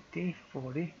 20,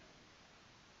 40.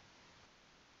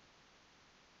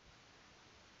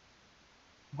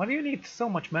 Why do you need so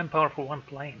much manpower for one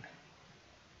plane?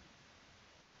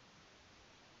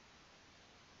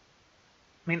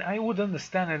 I mean, I would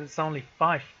understand that it's only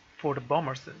 5 for the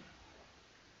bombers.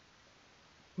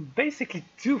 Basically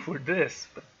 2 for this,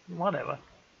 but whatever.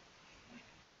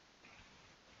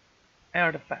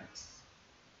 Air defense.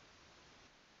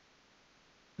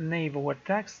 Naval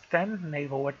attacks 10,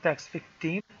 naval attacks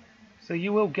 15. So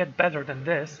you will get better than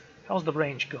this. How's the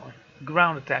range going?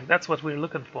 Ground attack, that's what we're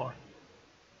looking for.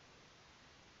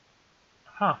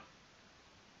 Huh.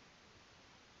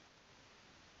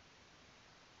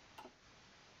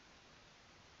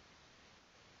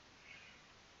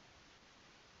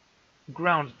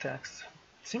 Ground attacks.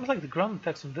 Seems like the ground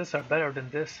attacks on this are better than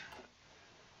this.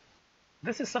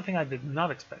 This is something I did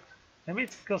not expect. Maybe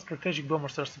it's because strategic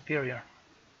bombers are superior.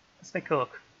 Let's take a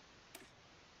look.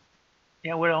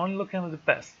 Yeah, we're only looking at the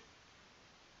best.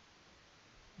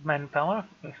 Manpower,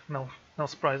 no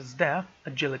surprises there.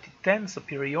 Agility 10,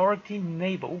 superiority,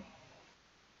 naval.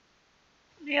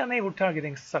 Yeah, naval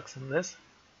targeting sucks in this.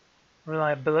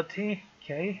 Reliability,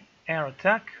 okay. Air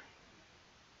attack.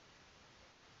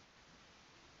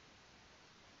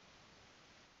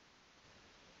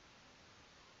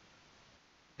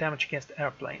 Damage against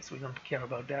airplanes, we don't care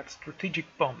about that. Strategic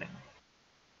bombing.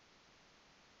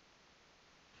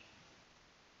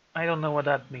 I don't know what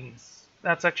that means.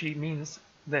 That actually means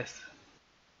this.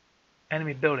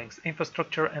 Enemy buildings,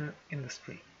 infrastructure and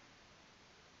industry.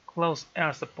 Close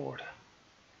air support.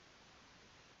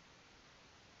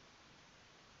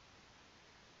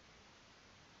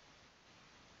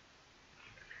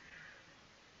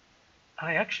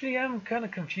 I actually am kind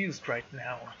of confused right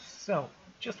now, so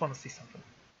just want to see something.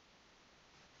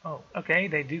 Oh, okay,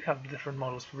 they do have different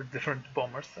models for different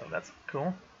bombers, so that's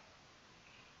cool.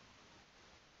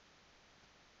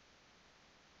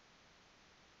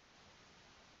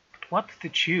 But what to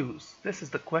choose? This is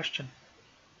the question.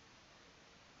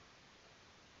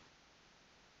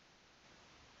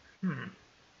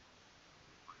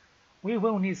 We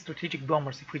will need strategic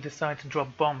bombers if we decide to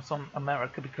drop bombs on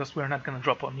America, because we're not going to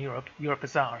drop on Europe. Europe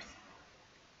is ours.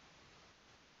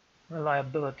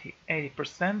 Reliability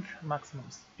 80%, maximum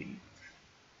speed.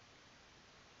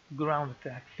 Ground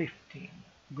attack 15.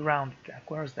 Ground attack,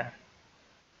 where is that?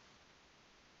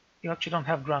 You actually don't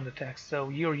have ground attacks, so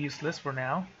you're useless for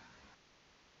now.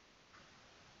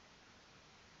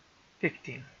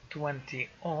 15, 20,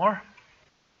 or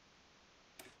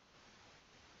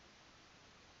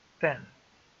 10.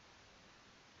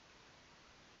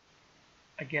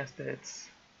 Against its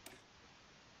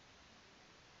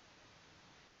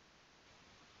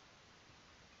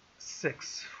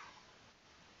 6.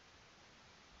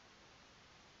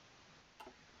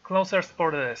 Closer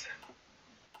support it is.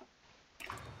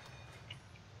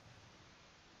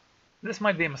 This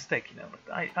might be a mistake, you know,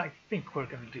 but I think we're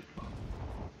gonna do.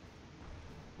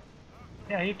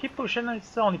 Yeah, you keep pushing,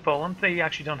 it's only Poland. They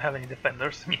actually don't have any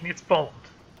defenders. I mean, it's Poland.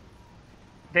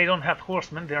 They don't have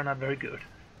horsemen, they're not very good.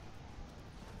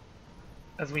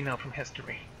 As we know from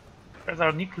history. There's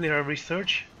our nuclear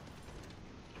research.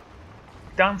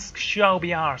 Dansk shall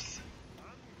be ours.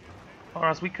 Or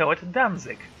as we call it,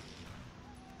 Danzig.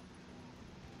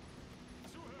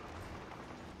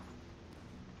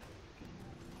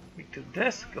 We do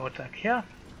this, go attack here.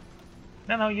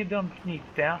 No, you don't need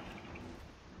that.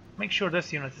 Make sure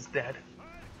this unit is dead.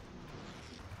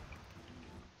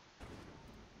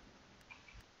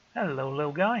 Hello,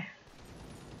 little guy.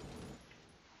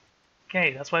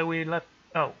 Okay, that's why we let...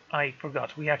 Oh, I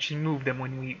forgot. We actually moved them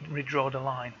when we redraw the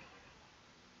line.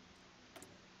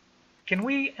 Can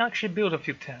we actually build a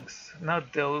few tanks?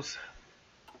 Not those.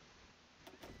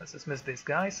 Let's dismiss these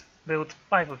guys. Build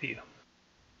 5 of you.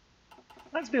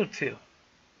 Let's build 2.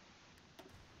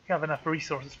 We have enough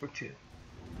resources for 2.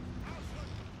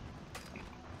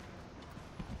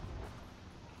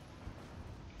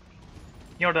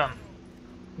 You're done.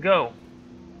 Go.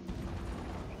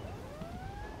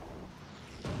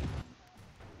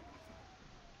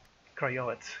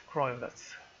 Krojovec,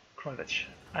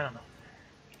 I don't know.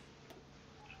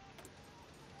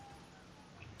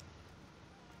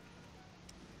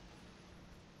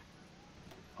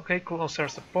 Okay, closer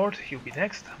support, he'll be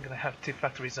next. I'm gonna have 2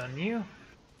 factories on you.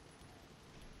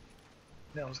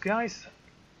 Those guys.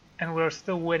 And we're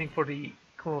still waiting for the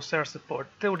closer support.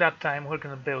 Till that time, we're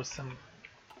gonna build some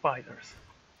fighters.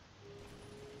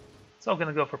 It's all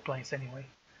gonna go for planes anyway.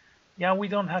 Yeah, we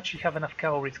don't actually have enough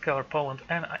cavalry to cover Poland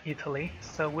and Italy,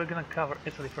 so we're gonna cover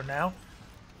Italy for now.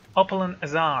 Opolon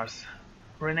is ours,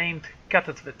 renamed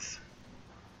Katowice.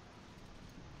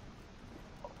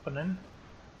 Opolon.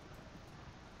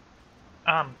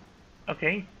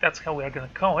 Okay, that's how we are gonna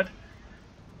call it.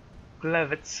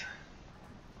 Glewitz.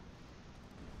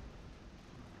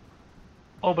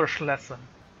 Oberschlesien.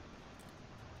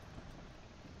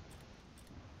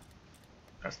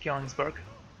 There's Königsberg.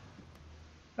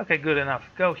 Okay, good enough.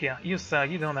 Go here. You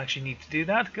don't actually need to do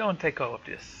that. Go and take all of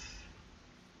this.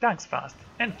 Thanks, fast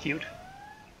and cute.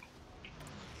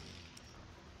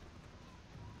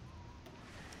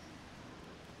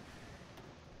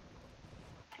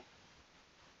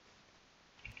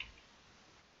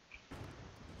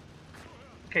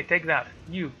 Okay, take that.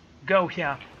 You, go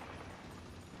here.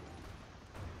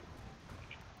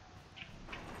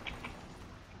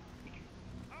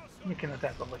 You can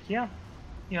attack over here.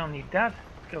 You don't need that.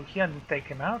 Go here and take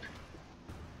him out.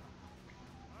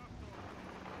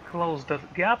 Close the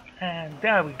gap, and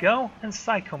there we go. And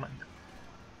Psychoman.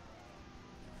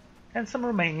 And some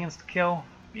Romanians to kill.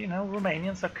 You know,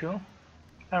 Romanians are cool.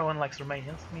 Everyone likes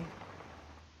Romanians. I mean,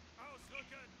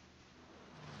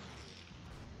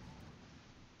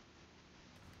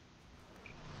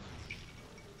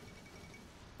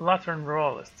 Lateran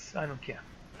Royalists, I don't care.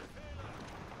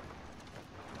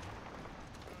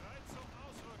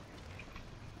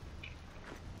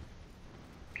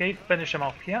 Okay, finish him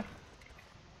off here.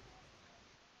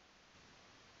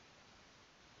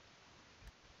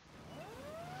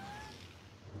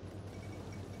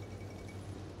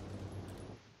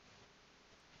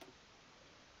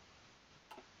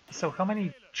 So how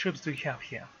many troops do we have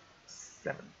here?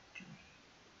 70,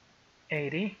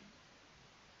 80.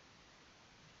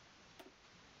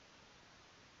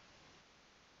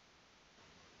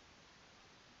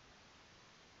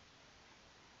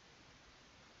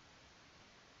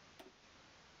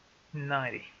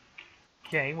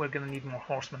 Okay, we're gonna need more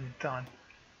horsemen in time.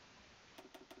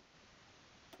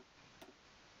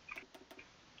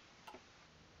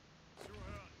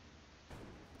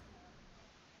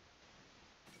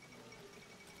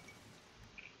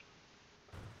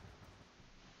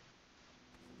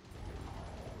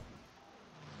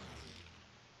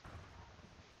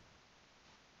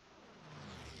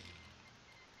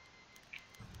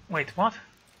 Wait, what?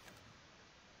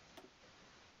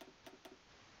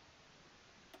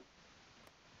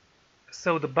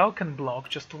 So the Balkan bloc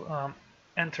just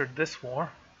entered this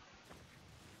war.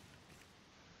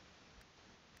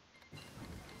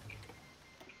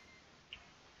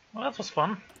 Well, that was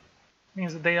fun.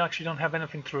 Means that they actually don't have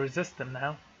anything to resist them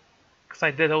now. Because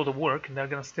I did all the work and they're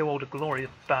gonna steal all the glory,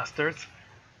 bastards.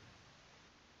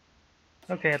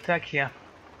 Okay, attack here.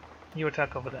 You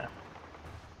attack over there.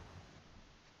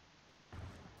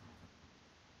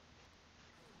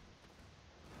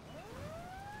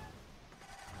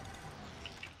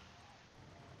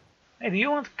 Hey, do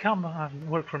you want to come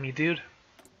work for me, dude?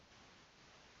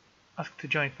 Ask to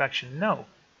join faction. No.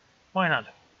 Why not?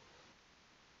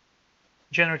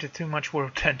 Generated too much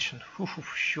world tension.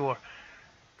 Sure.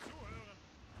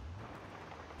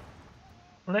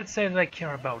 Let's say that I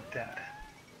care about that.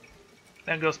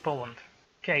 There goes Poland.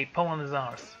 Okay, Poland is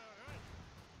ours.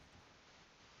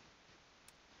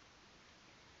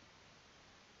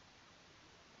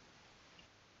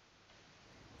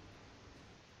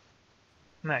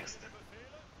 Next.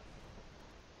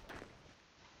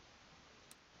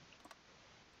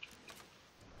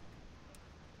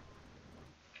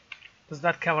 Does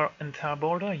that cover entire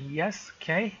border? Yes,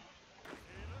 okay.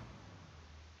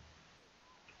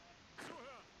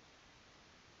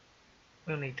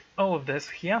 We'll need all of this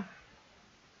here.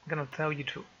 I'm gonna tell you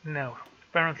to no.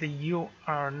 Apparently you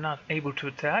are not able to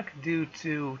attack due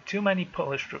to too many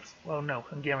Polish troops. Well, no,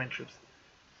 Hungarian troops.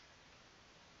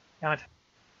 Damn it.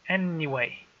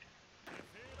 Anyway.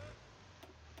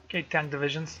 Okay, tank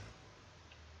divisions.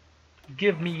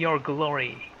 Give me your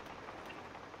glory.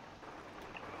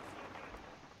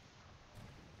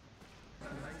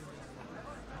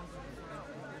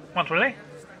 What, really?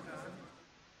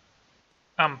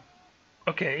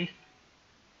 Okay.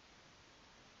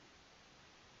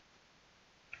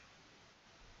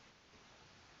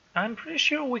 I'm pretty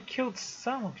sure we killed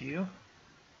some of you.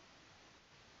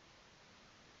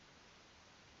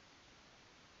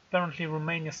 Apparently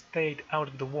Romania stayed out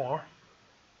of the war.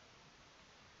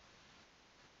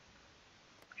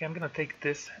 Okay, I'm gonna take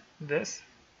this.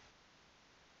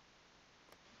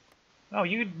 Oh,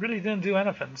 you really didn't do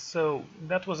anything, so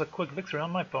that was a quick victory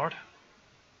on my part.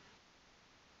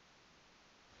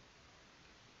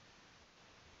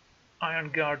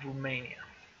 Iron Guard Romania.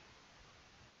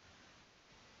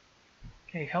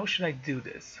 Okay, how should I do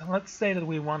this? Let's say that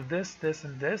we want this, this,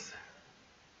 and this.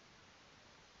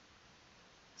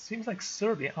 Seems like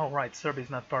Serbia. Oh, right, Serbia is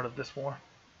not part of this war.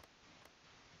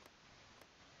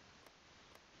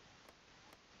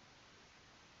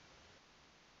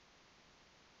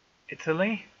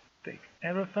 Italy, take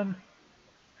everything.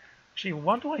 Actually,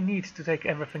 what do I need to take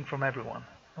everything from everyone?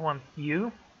 I want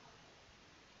you.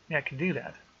 Yeah, I can do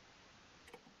that.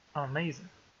 Oh, amazing.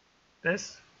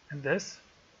 This and this.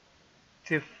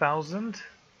 2000.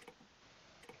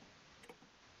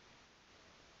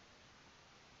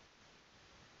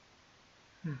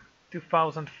 Hmm.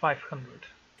 2500.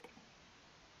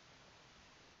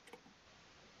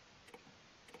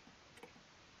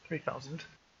 3000.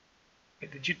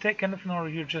 Did you take anything, or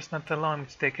you're just not allowing me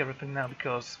to take everything now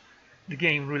because the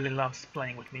game really loves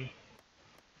playing with me?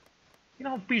 You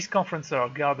know, peace conferences are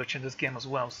garbage in this game as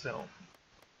well, so...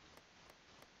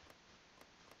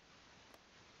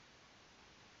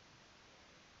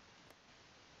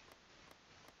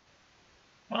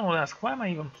 One will ask, why am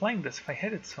I even playing this if I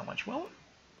hate it so much? Well,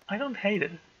 I don't hate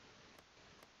it.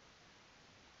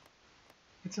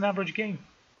 It's an average game.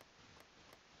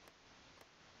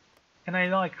 And I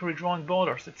like redrawing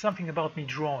borders. It's something about me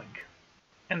drawing.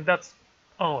 And that's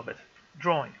all of it.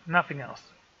 Drawing, nothing else.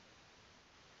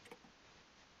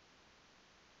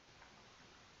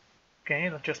 Okay,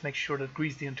 let's just make sure that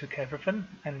Greece didn't took everything.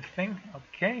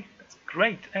 Okay, that's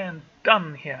great. And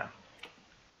done here.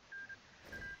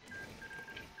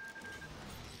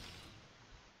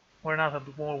 We're not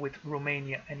at war with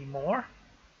Romania anymore.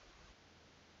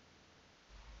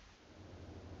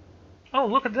 Oh,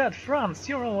 look at that, France,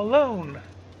 you're all alone!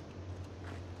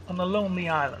 On a lonely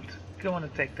island. Go on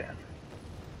and take that.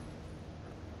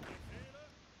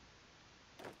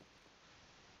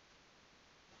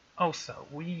 Also,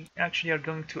 we actually are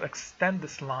going to extend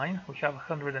this line. We have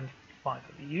 105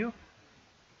 of you.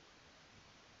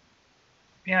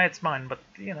 Yeah, it's mine, but,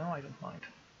 you know, I don't mind.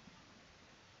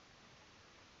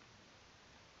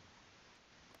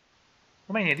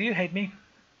 Romania, do you hate me?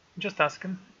 Just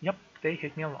asking. Yep, they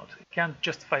hate me a lot. I can't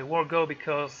justify war go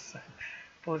because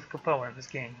political power in this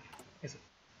game is a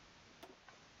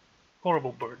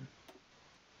horrible burden.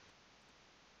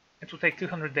 It will take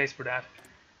 200 days for that.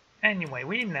 Anyway,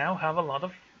 we now have a lot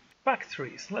of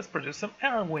factories. Let's produce some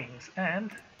air wings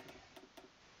and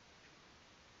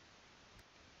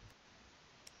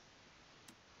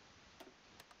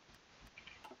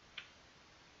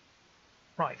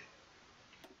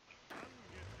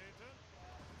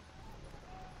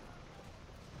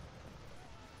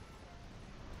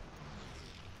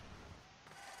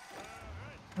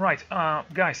Right,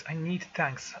 guys, I need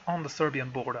tanks on the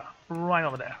Serbian border. Right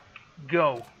over there.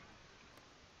 Go!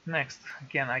 Next,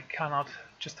 again, I cannot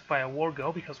justify a war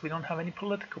go because we don't have any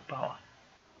political power.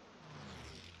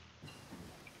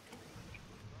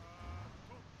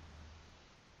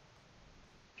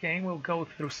 Okay, we'll go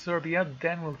through Serbia,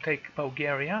 then we'll take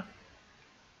Bulgaria,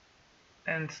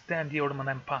 and then the Ottoman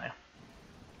Empire.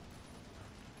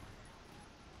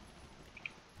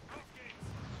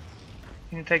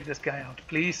 Can you take this guy out,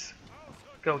 please?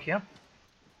 Go here.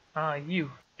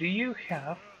 Do you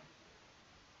have...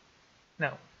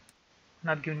 No,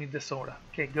 not giving you this order.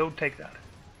 Okay, go take that.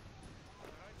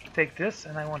 Take this,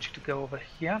 and I want you to go over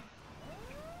here.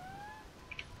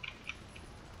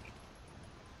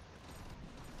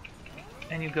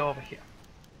 And you go over here.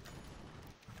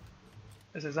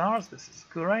 This is ours, this is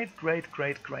great, great,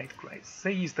 great, great, great.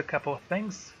 Seized a couple of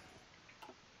things.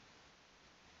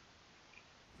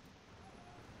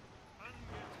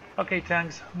 Okay,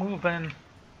 tanks, move in.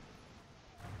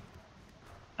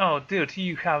 Oh, dude,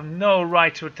 you have no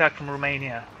right to attack from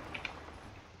Romania.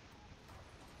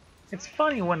 It's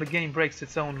funny when the game breaks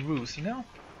its own rules, you know?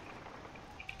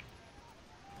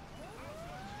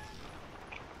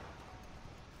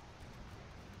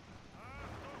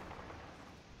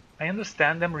 I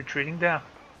understand them retreating there.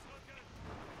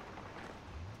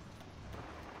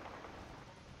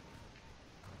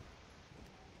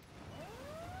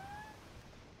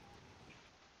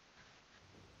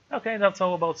 Okay, that's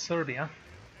all about Serbia.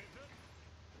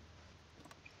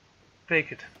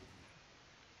 Take it.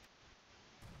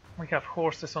 We have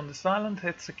horses on this island,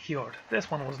 it's secured.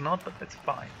 This one was not, but it's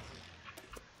fine.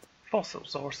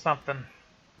 Fossils or something.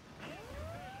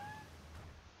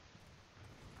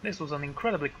 This was an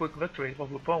incredibly quick victory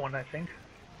over Poland, I think.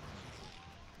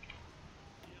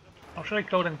 Or should I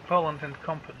call them Poland and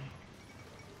Company?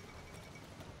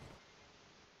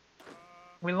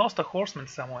 We lost a horseman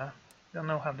somewhere. Don't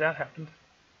know how that happened.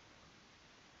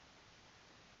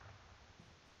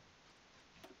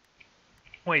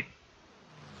 Wait.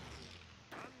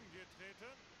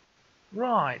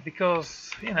 Right,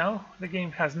 because, you know, the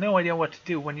game has no idea what to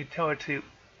do when you tell it to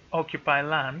occupy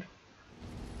land.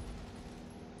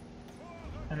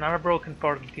 Another broken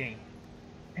part of the game.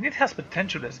 And it has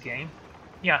potential, this game.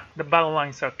 Yeah, the battle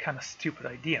lines are kind of stupid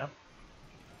idea.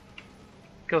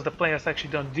 Because the players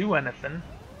actually don't do anything.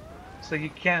 So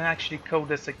you can't actually call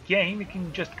this a game, you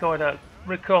can just call it a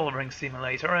recoloring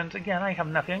simulator. And again, I have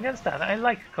nothing against that. I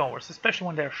like colors, especially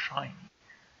when they're shiny.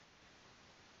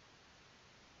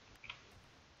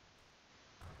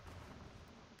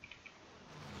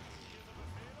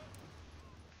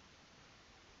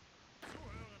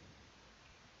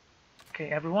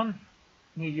 Okay, everyone,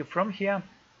 need you from here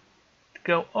to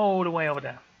go all the way over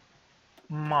there.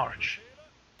 March.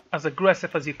 As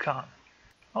aggressive as you can.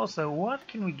 Also, what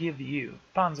can we give you?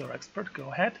 Panzer expert,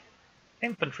 go ahead.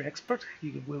 Infantry expert,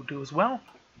 you will do as well.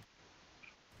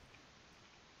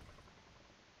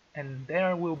 And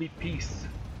there will be peace.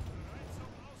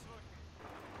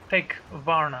 Take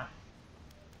Varna.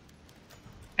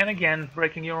 And again,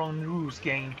 breaking your own rules,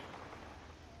 game.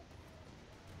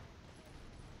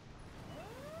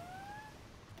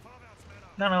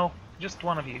 No, just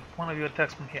one of you. One of you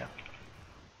attacks from here.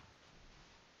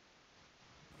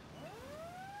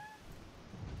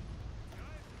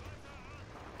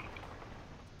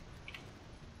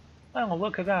 Well,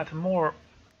 look at that, more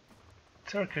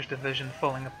Turkish division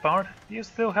falling apart. You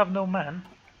still have no men.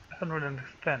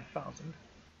 110,000.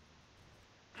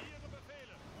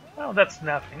 Well, that's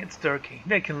nothing, it's Turkey.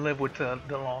 They can live with the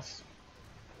loss.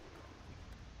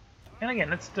 And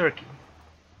again, it's Turkey.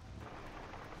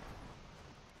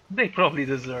 They probably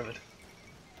deserve it.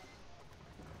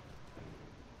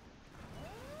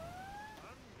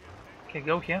 Okay,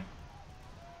 go here.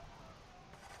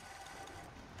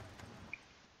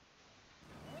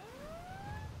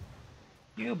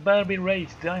 You better be ready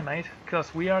to die, mate,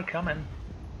 because we are coming.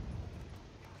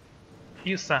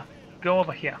 You, sir, go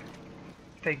over here.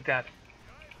 Take that.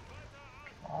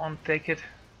 Come on, take it.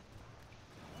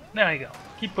 There you go.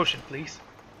 Keep pushing, please.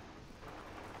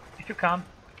 If you can.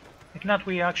 If not,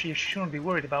 we actually shouldn't be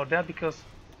worried about that, because...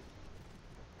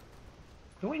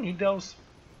 Do we need those?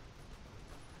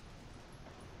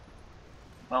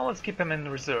 Well, let's keep them in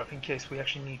reserve in case we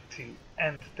actually need to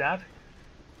end that.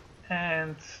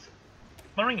 And...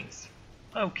 Marines.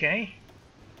 Okay.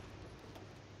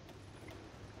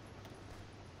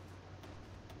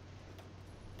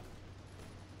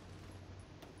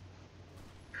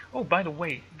 Oh, by the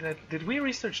way, did we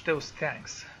research those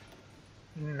tanks?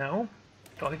 No.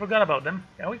 Totally forgot about them.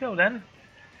 There we go then.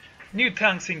 New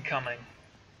tanks incoming.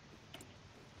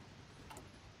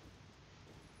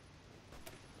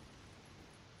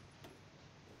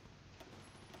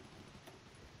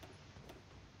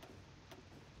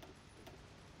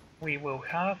 we will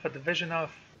have a division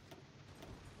of,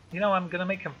 you know, I'm gonna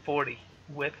make him 40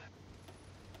 width.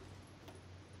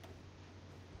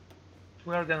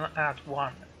 We are gonna add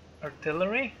one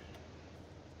artillery,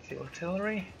 two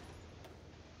artillery,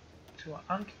 two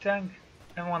anti-tank,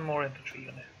 and one more infantry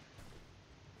unit.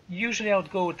 Usually I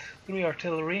would go with 3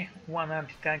 artillery, 1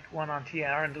 anti-tank, 1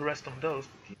 anti-air, and the rest on those,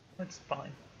 but that's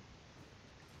fine.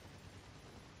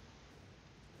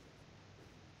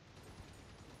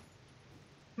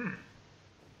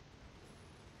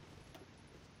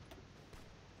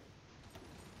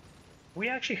 We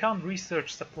actually haven't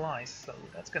researched supplies, so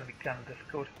that's gonna be kind of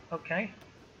difficult. Okay.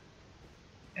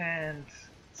 And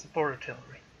support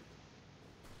artillery.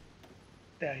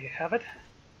 There you have it.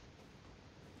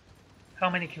 How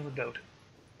many can we build?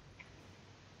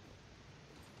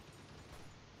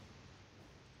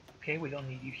 Okay, we don't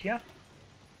need you here.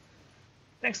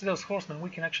 Thanks to those horsemen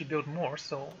we can actually build more,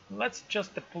 so let's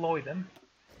just deploy them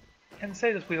and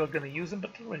say that we are going to use them,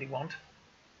 but we really won't.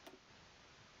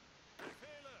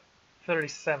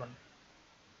 37.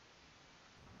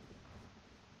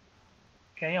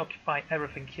 Okay, occupy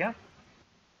everything here.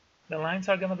 The lines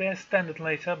are going to be extended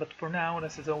later, but for now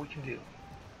this is all we can do.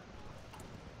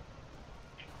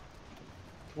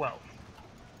 12.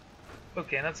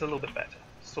 Okay, that's a little bit better,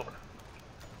 sort of.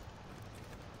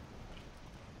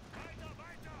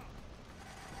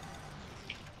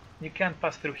 You can't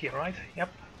pass through here, right? Yep.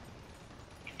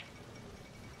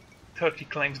 Turkey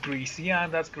claims Greece. Yeah,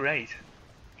 that's great.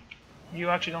 You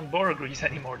actually don't borrow Greece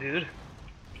anymore, dude.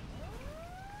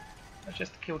 Let's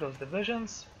just kill those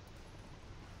divisions.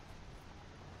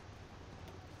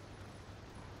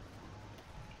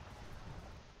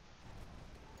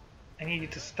 I need you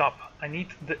to stop. I need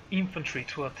the infantry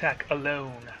to attack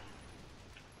alone.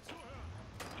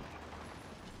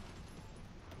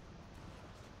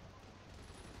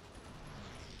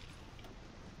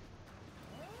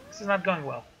 This is not going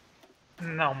well.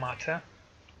 No matter.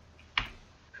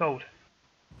 Code.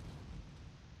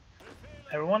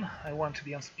 Everyone, I want to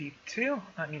be on speed 2.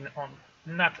 I mean on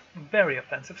not very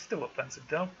offensive, still offensive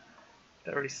though.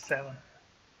 37.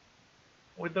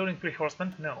 We're building 3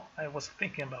 horsemen? No, I was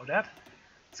thinking about that.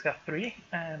 Let's have 3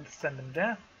 and send them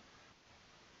there.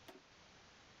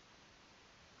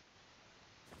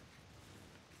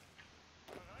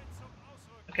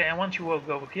 Okay, I want you all to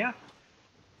go over here.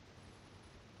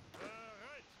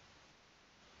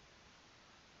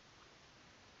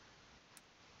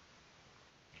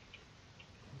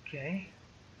 Okay.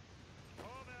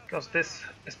 Because this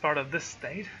is part of this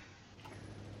state.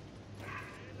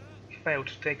 Failed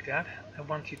to take that. I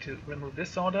want you to remove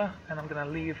this order, and I'm gonna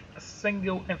leave a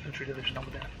single infantry division over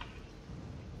there.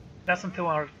 That's until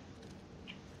our...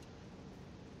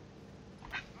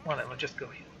 whatever, just go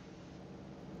here.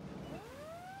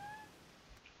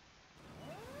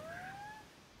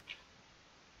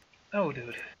 Oh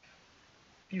dude,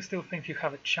 you still think you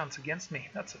have a chance against me?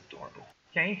 That's adorable.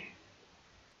 Okay.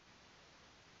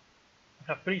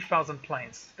 I have 3,000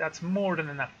 planes. That's more than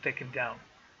enough to take him down.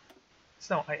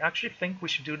 So I actually think we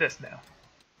should do this now.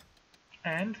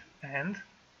 And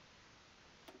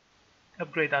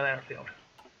upgrade that airfield.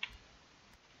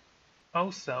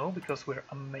 Also, because we're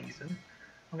amazing,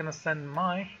 I'm gonna send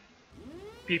my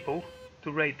people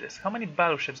to raid this. How many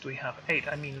battleships do we have? 8.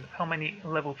 I mean, how many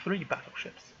level 3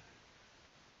 battleships?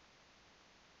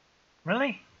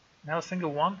 Really? Not a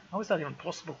single one? How is that even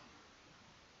possible?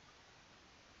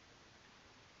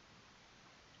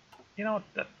 You know what?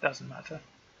 That doesn't matter.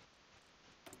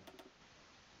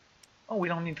 Oh, we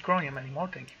don't need chromium anymore,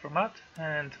 thank you for that.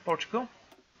 And Portugal.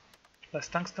 Less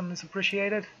tungsten is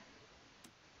appreciated.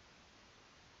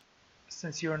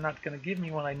 Since you're not gonna give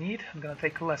me what I need, I'm gonna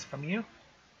take less from you.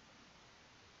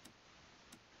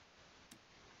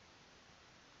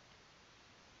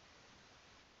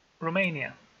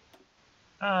 Romania.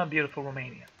 Ah, beautiful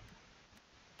Romania.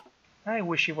 I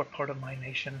wish you were part of my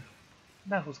nation.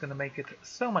 That was gonna make it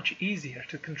so much easier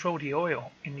to control the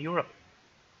oil in Europe.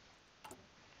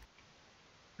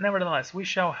 Nevertheless, we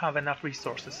shall have enough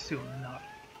resources soon enough.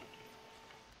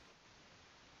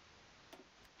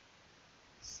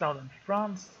 Southern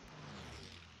France.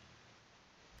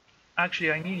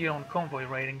 Actually, I need you on convoy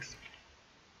ratings.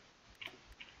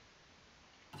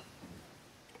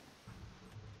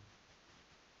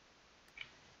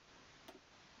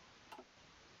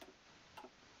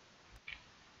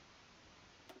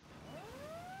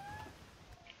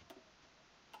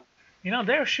 You know,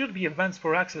 there should be events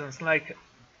for accidents, like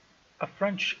a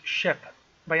French ship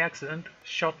by accident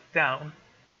shot down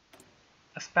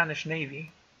a Spanish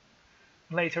navy.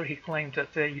 Later he claimed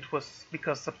that it was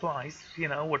because supplies, you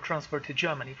know, were transferred to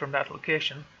Germany from that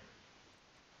location.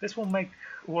 This will make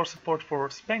war support for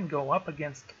Spain go up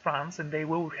against France, and they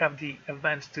will have the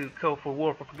event to call for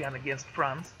war propaganda against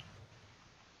France.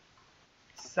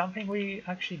 Something we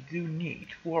actually do need,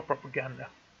 war propaganda.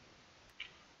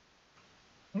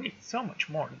 We need so much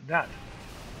more than that.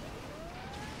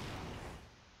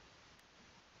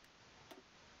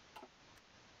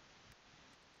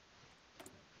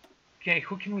 Okay,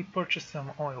 who can we purchase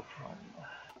some oil from?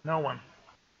 No one.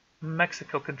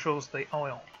 Mexico controls the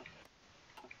oil.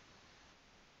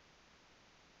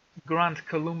 Grand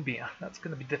Columbia, that's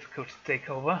gonna be difficult to take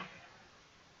over.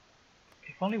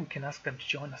 If only we can ask them to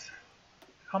join us.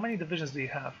 How many divisions do you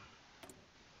have?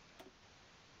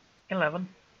 11.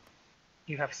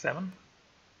 You have 7.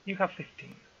 You have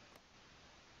 15.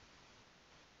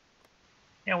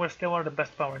 Yeah, we still are the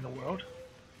best power in the world.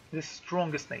 The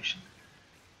strongest nation.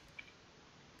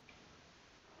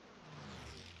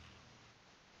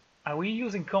 Are we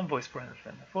using convoys for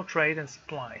anything? For trade and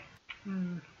supply?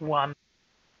 One.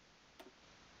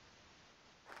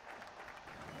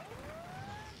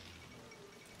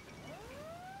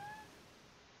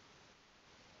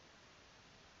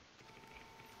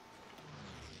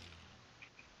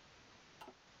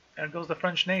 There goes the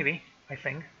French Navy, I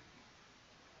think.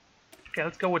 Okay,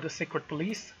 let's go with the secret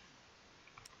police.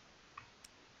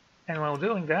 And while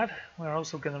doing that, we're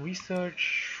also gonna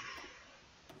research...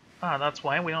 Ah, that's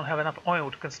why we don't have enough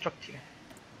oil to construct here.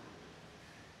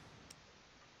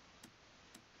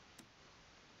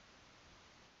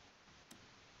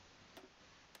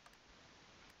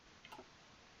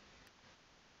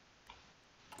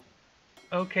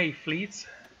 Okay, fleets.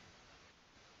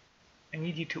 I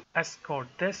need you to escort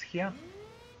this here.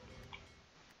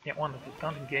 Yeah, wonderful.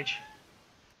 Don't engage.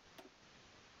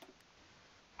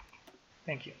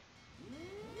 Thank you.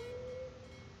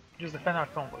 Just defend our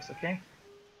convoys, okay?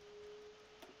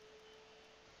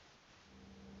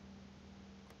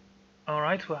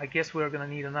 Alright, well I guess we're gonna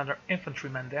need another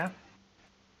infantryman there.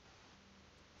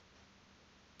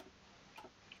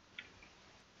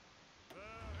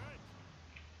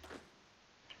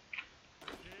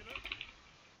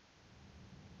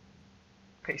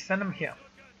 Okay, send them here.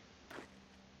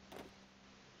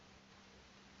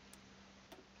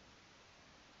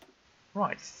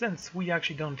 Right, since we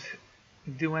actually don't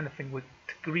do anything with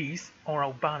Greece or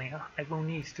Albania, I will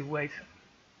need to wait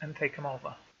and take them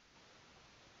over.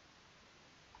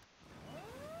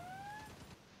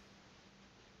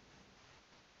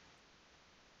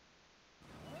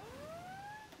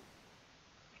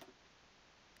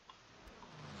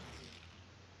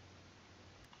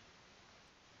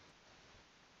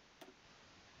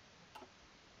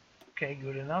 Okay,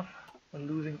 good enough. We're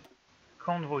losing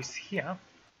convoys here.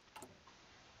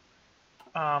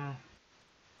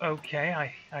 Okay,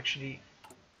 I actually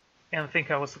didn't think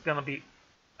I was gonna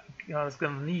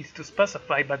need to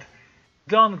specify, but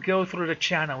don't go through the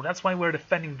channel. That's why we're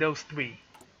defending those three.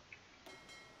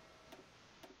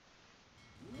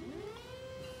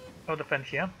 I'll defend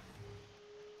here.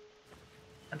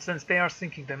 And since they are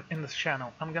sinking them in this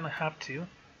channel, I'm gonna have to...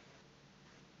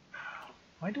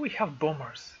 Why do we have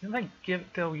bombers? Didn't I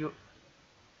tell you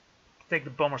take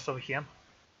the bombers over here?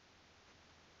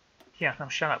 Yeah, now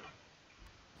shut up.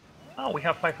 Oh, we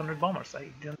have 500 bombers. I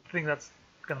didn't think that's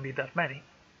gonna be that many.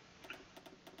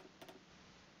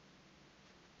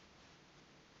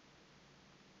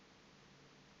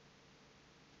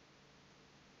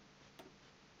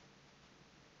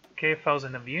 Okay,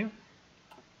 1,000 of you.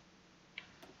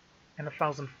 And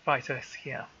 1,000 fighters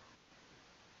here.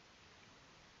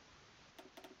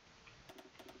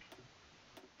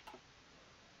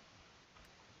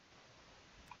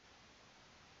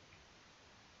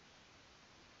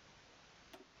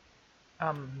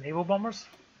 Naval bombers.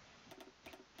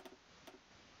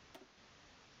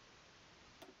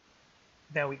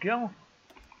 There we go.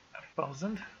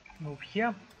 1,000. Move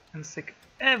here and sink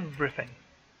everything.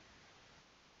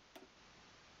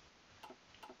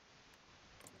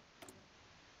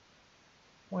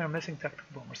 We are missing tactical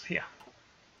bombers here.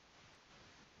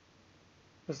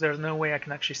 Because there's no way I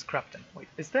can actually scrap them. Wait,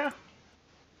 is there?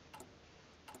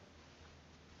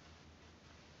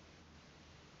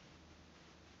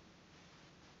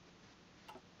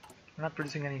 I'm not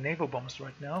producing any naval bombers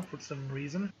right now for some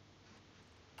reason.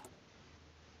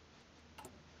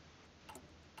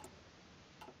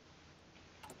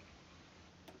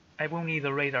 I will need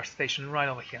a radar station right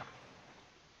over here.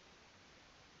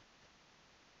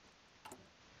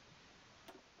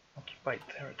 Occupied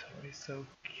territories,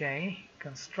 okay.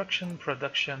 Construction,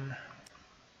 production.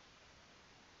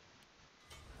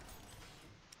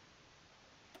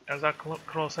 There's our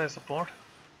cross-air support.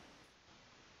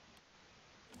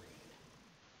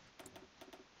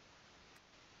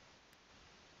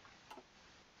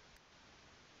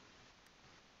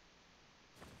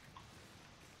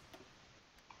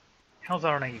 How's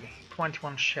our navy?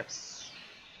 21 ships.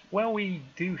 Well, we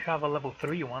do have a level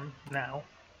 3 one now.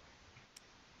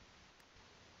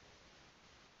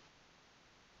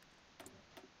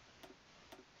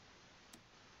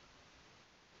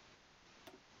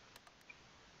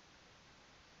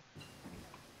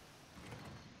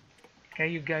 Okay,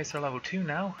 you guys are level 2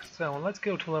 now, so let's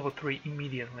go to level 3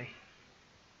 immediately.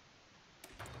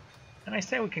 And I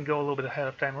say we can go a little bit ahead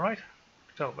of time, right?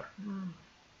 October.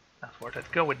 Not worth it.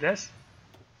 Go with this.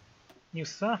 New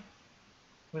sir.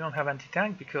 We don't have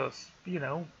anti-tank because, you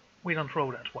know, we don't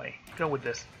roll that way. Go with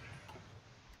this.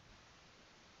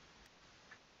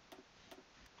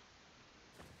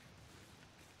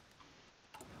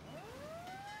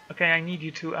 Okay, I need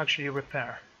you to actually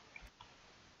repair.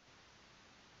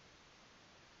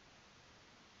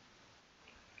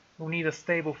 We need a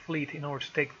stable fleet in order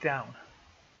to take down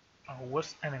our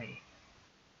worst enemy,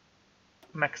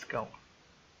 Mexico.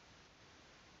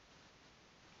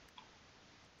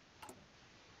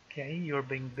 Okay, you're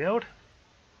being built.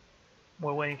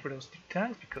 We're waiting for those 2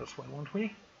 tanks because why won't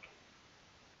we?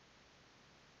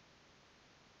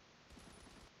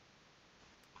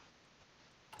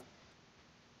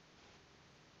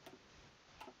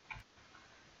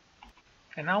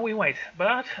 And now we wait,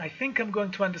 but I think I'm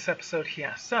going to end this episode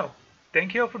here. So,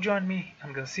 thank you all for joining me.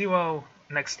 I'm gonna see you all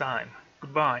next time.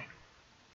 Goodbye.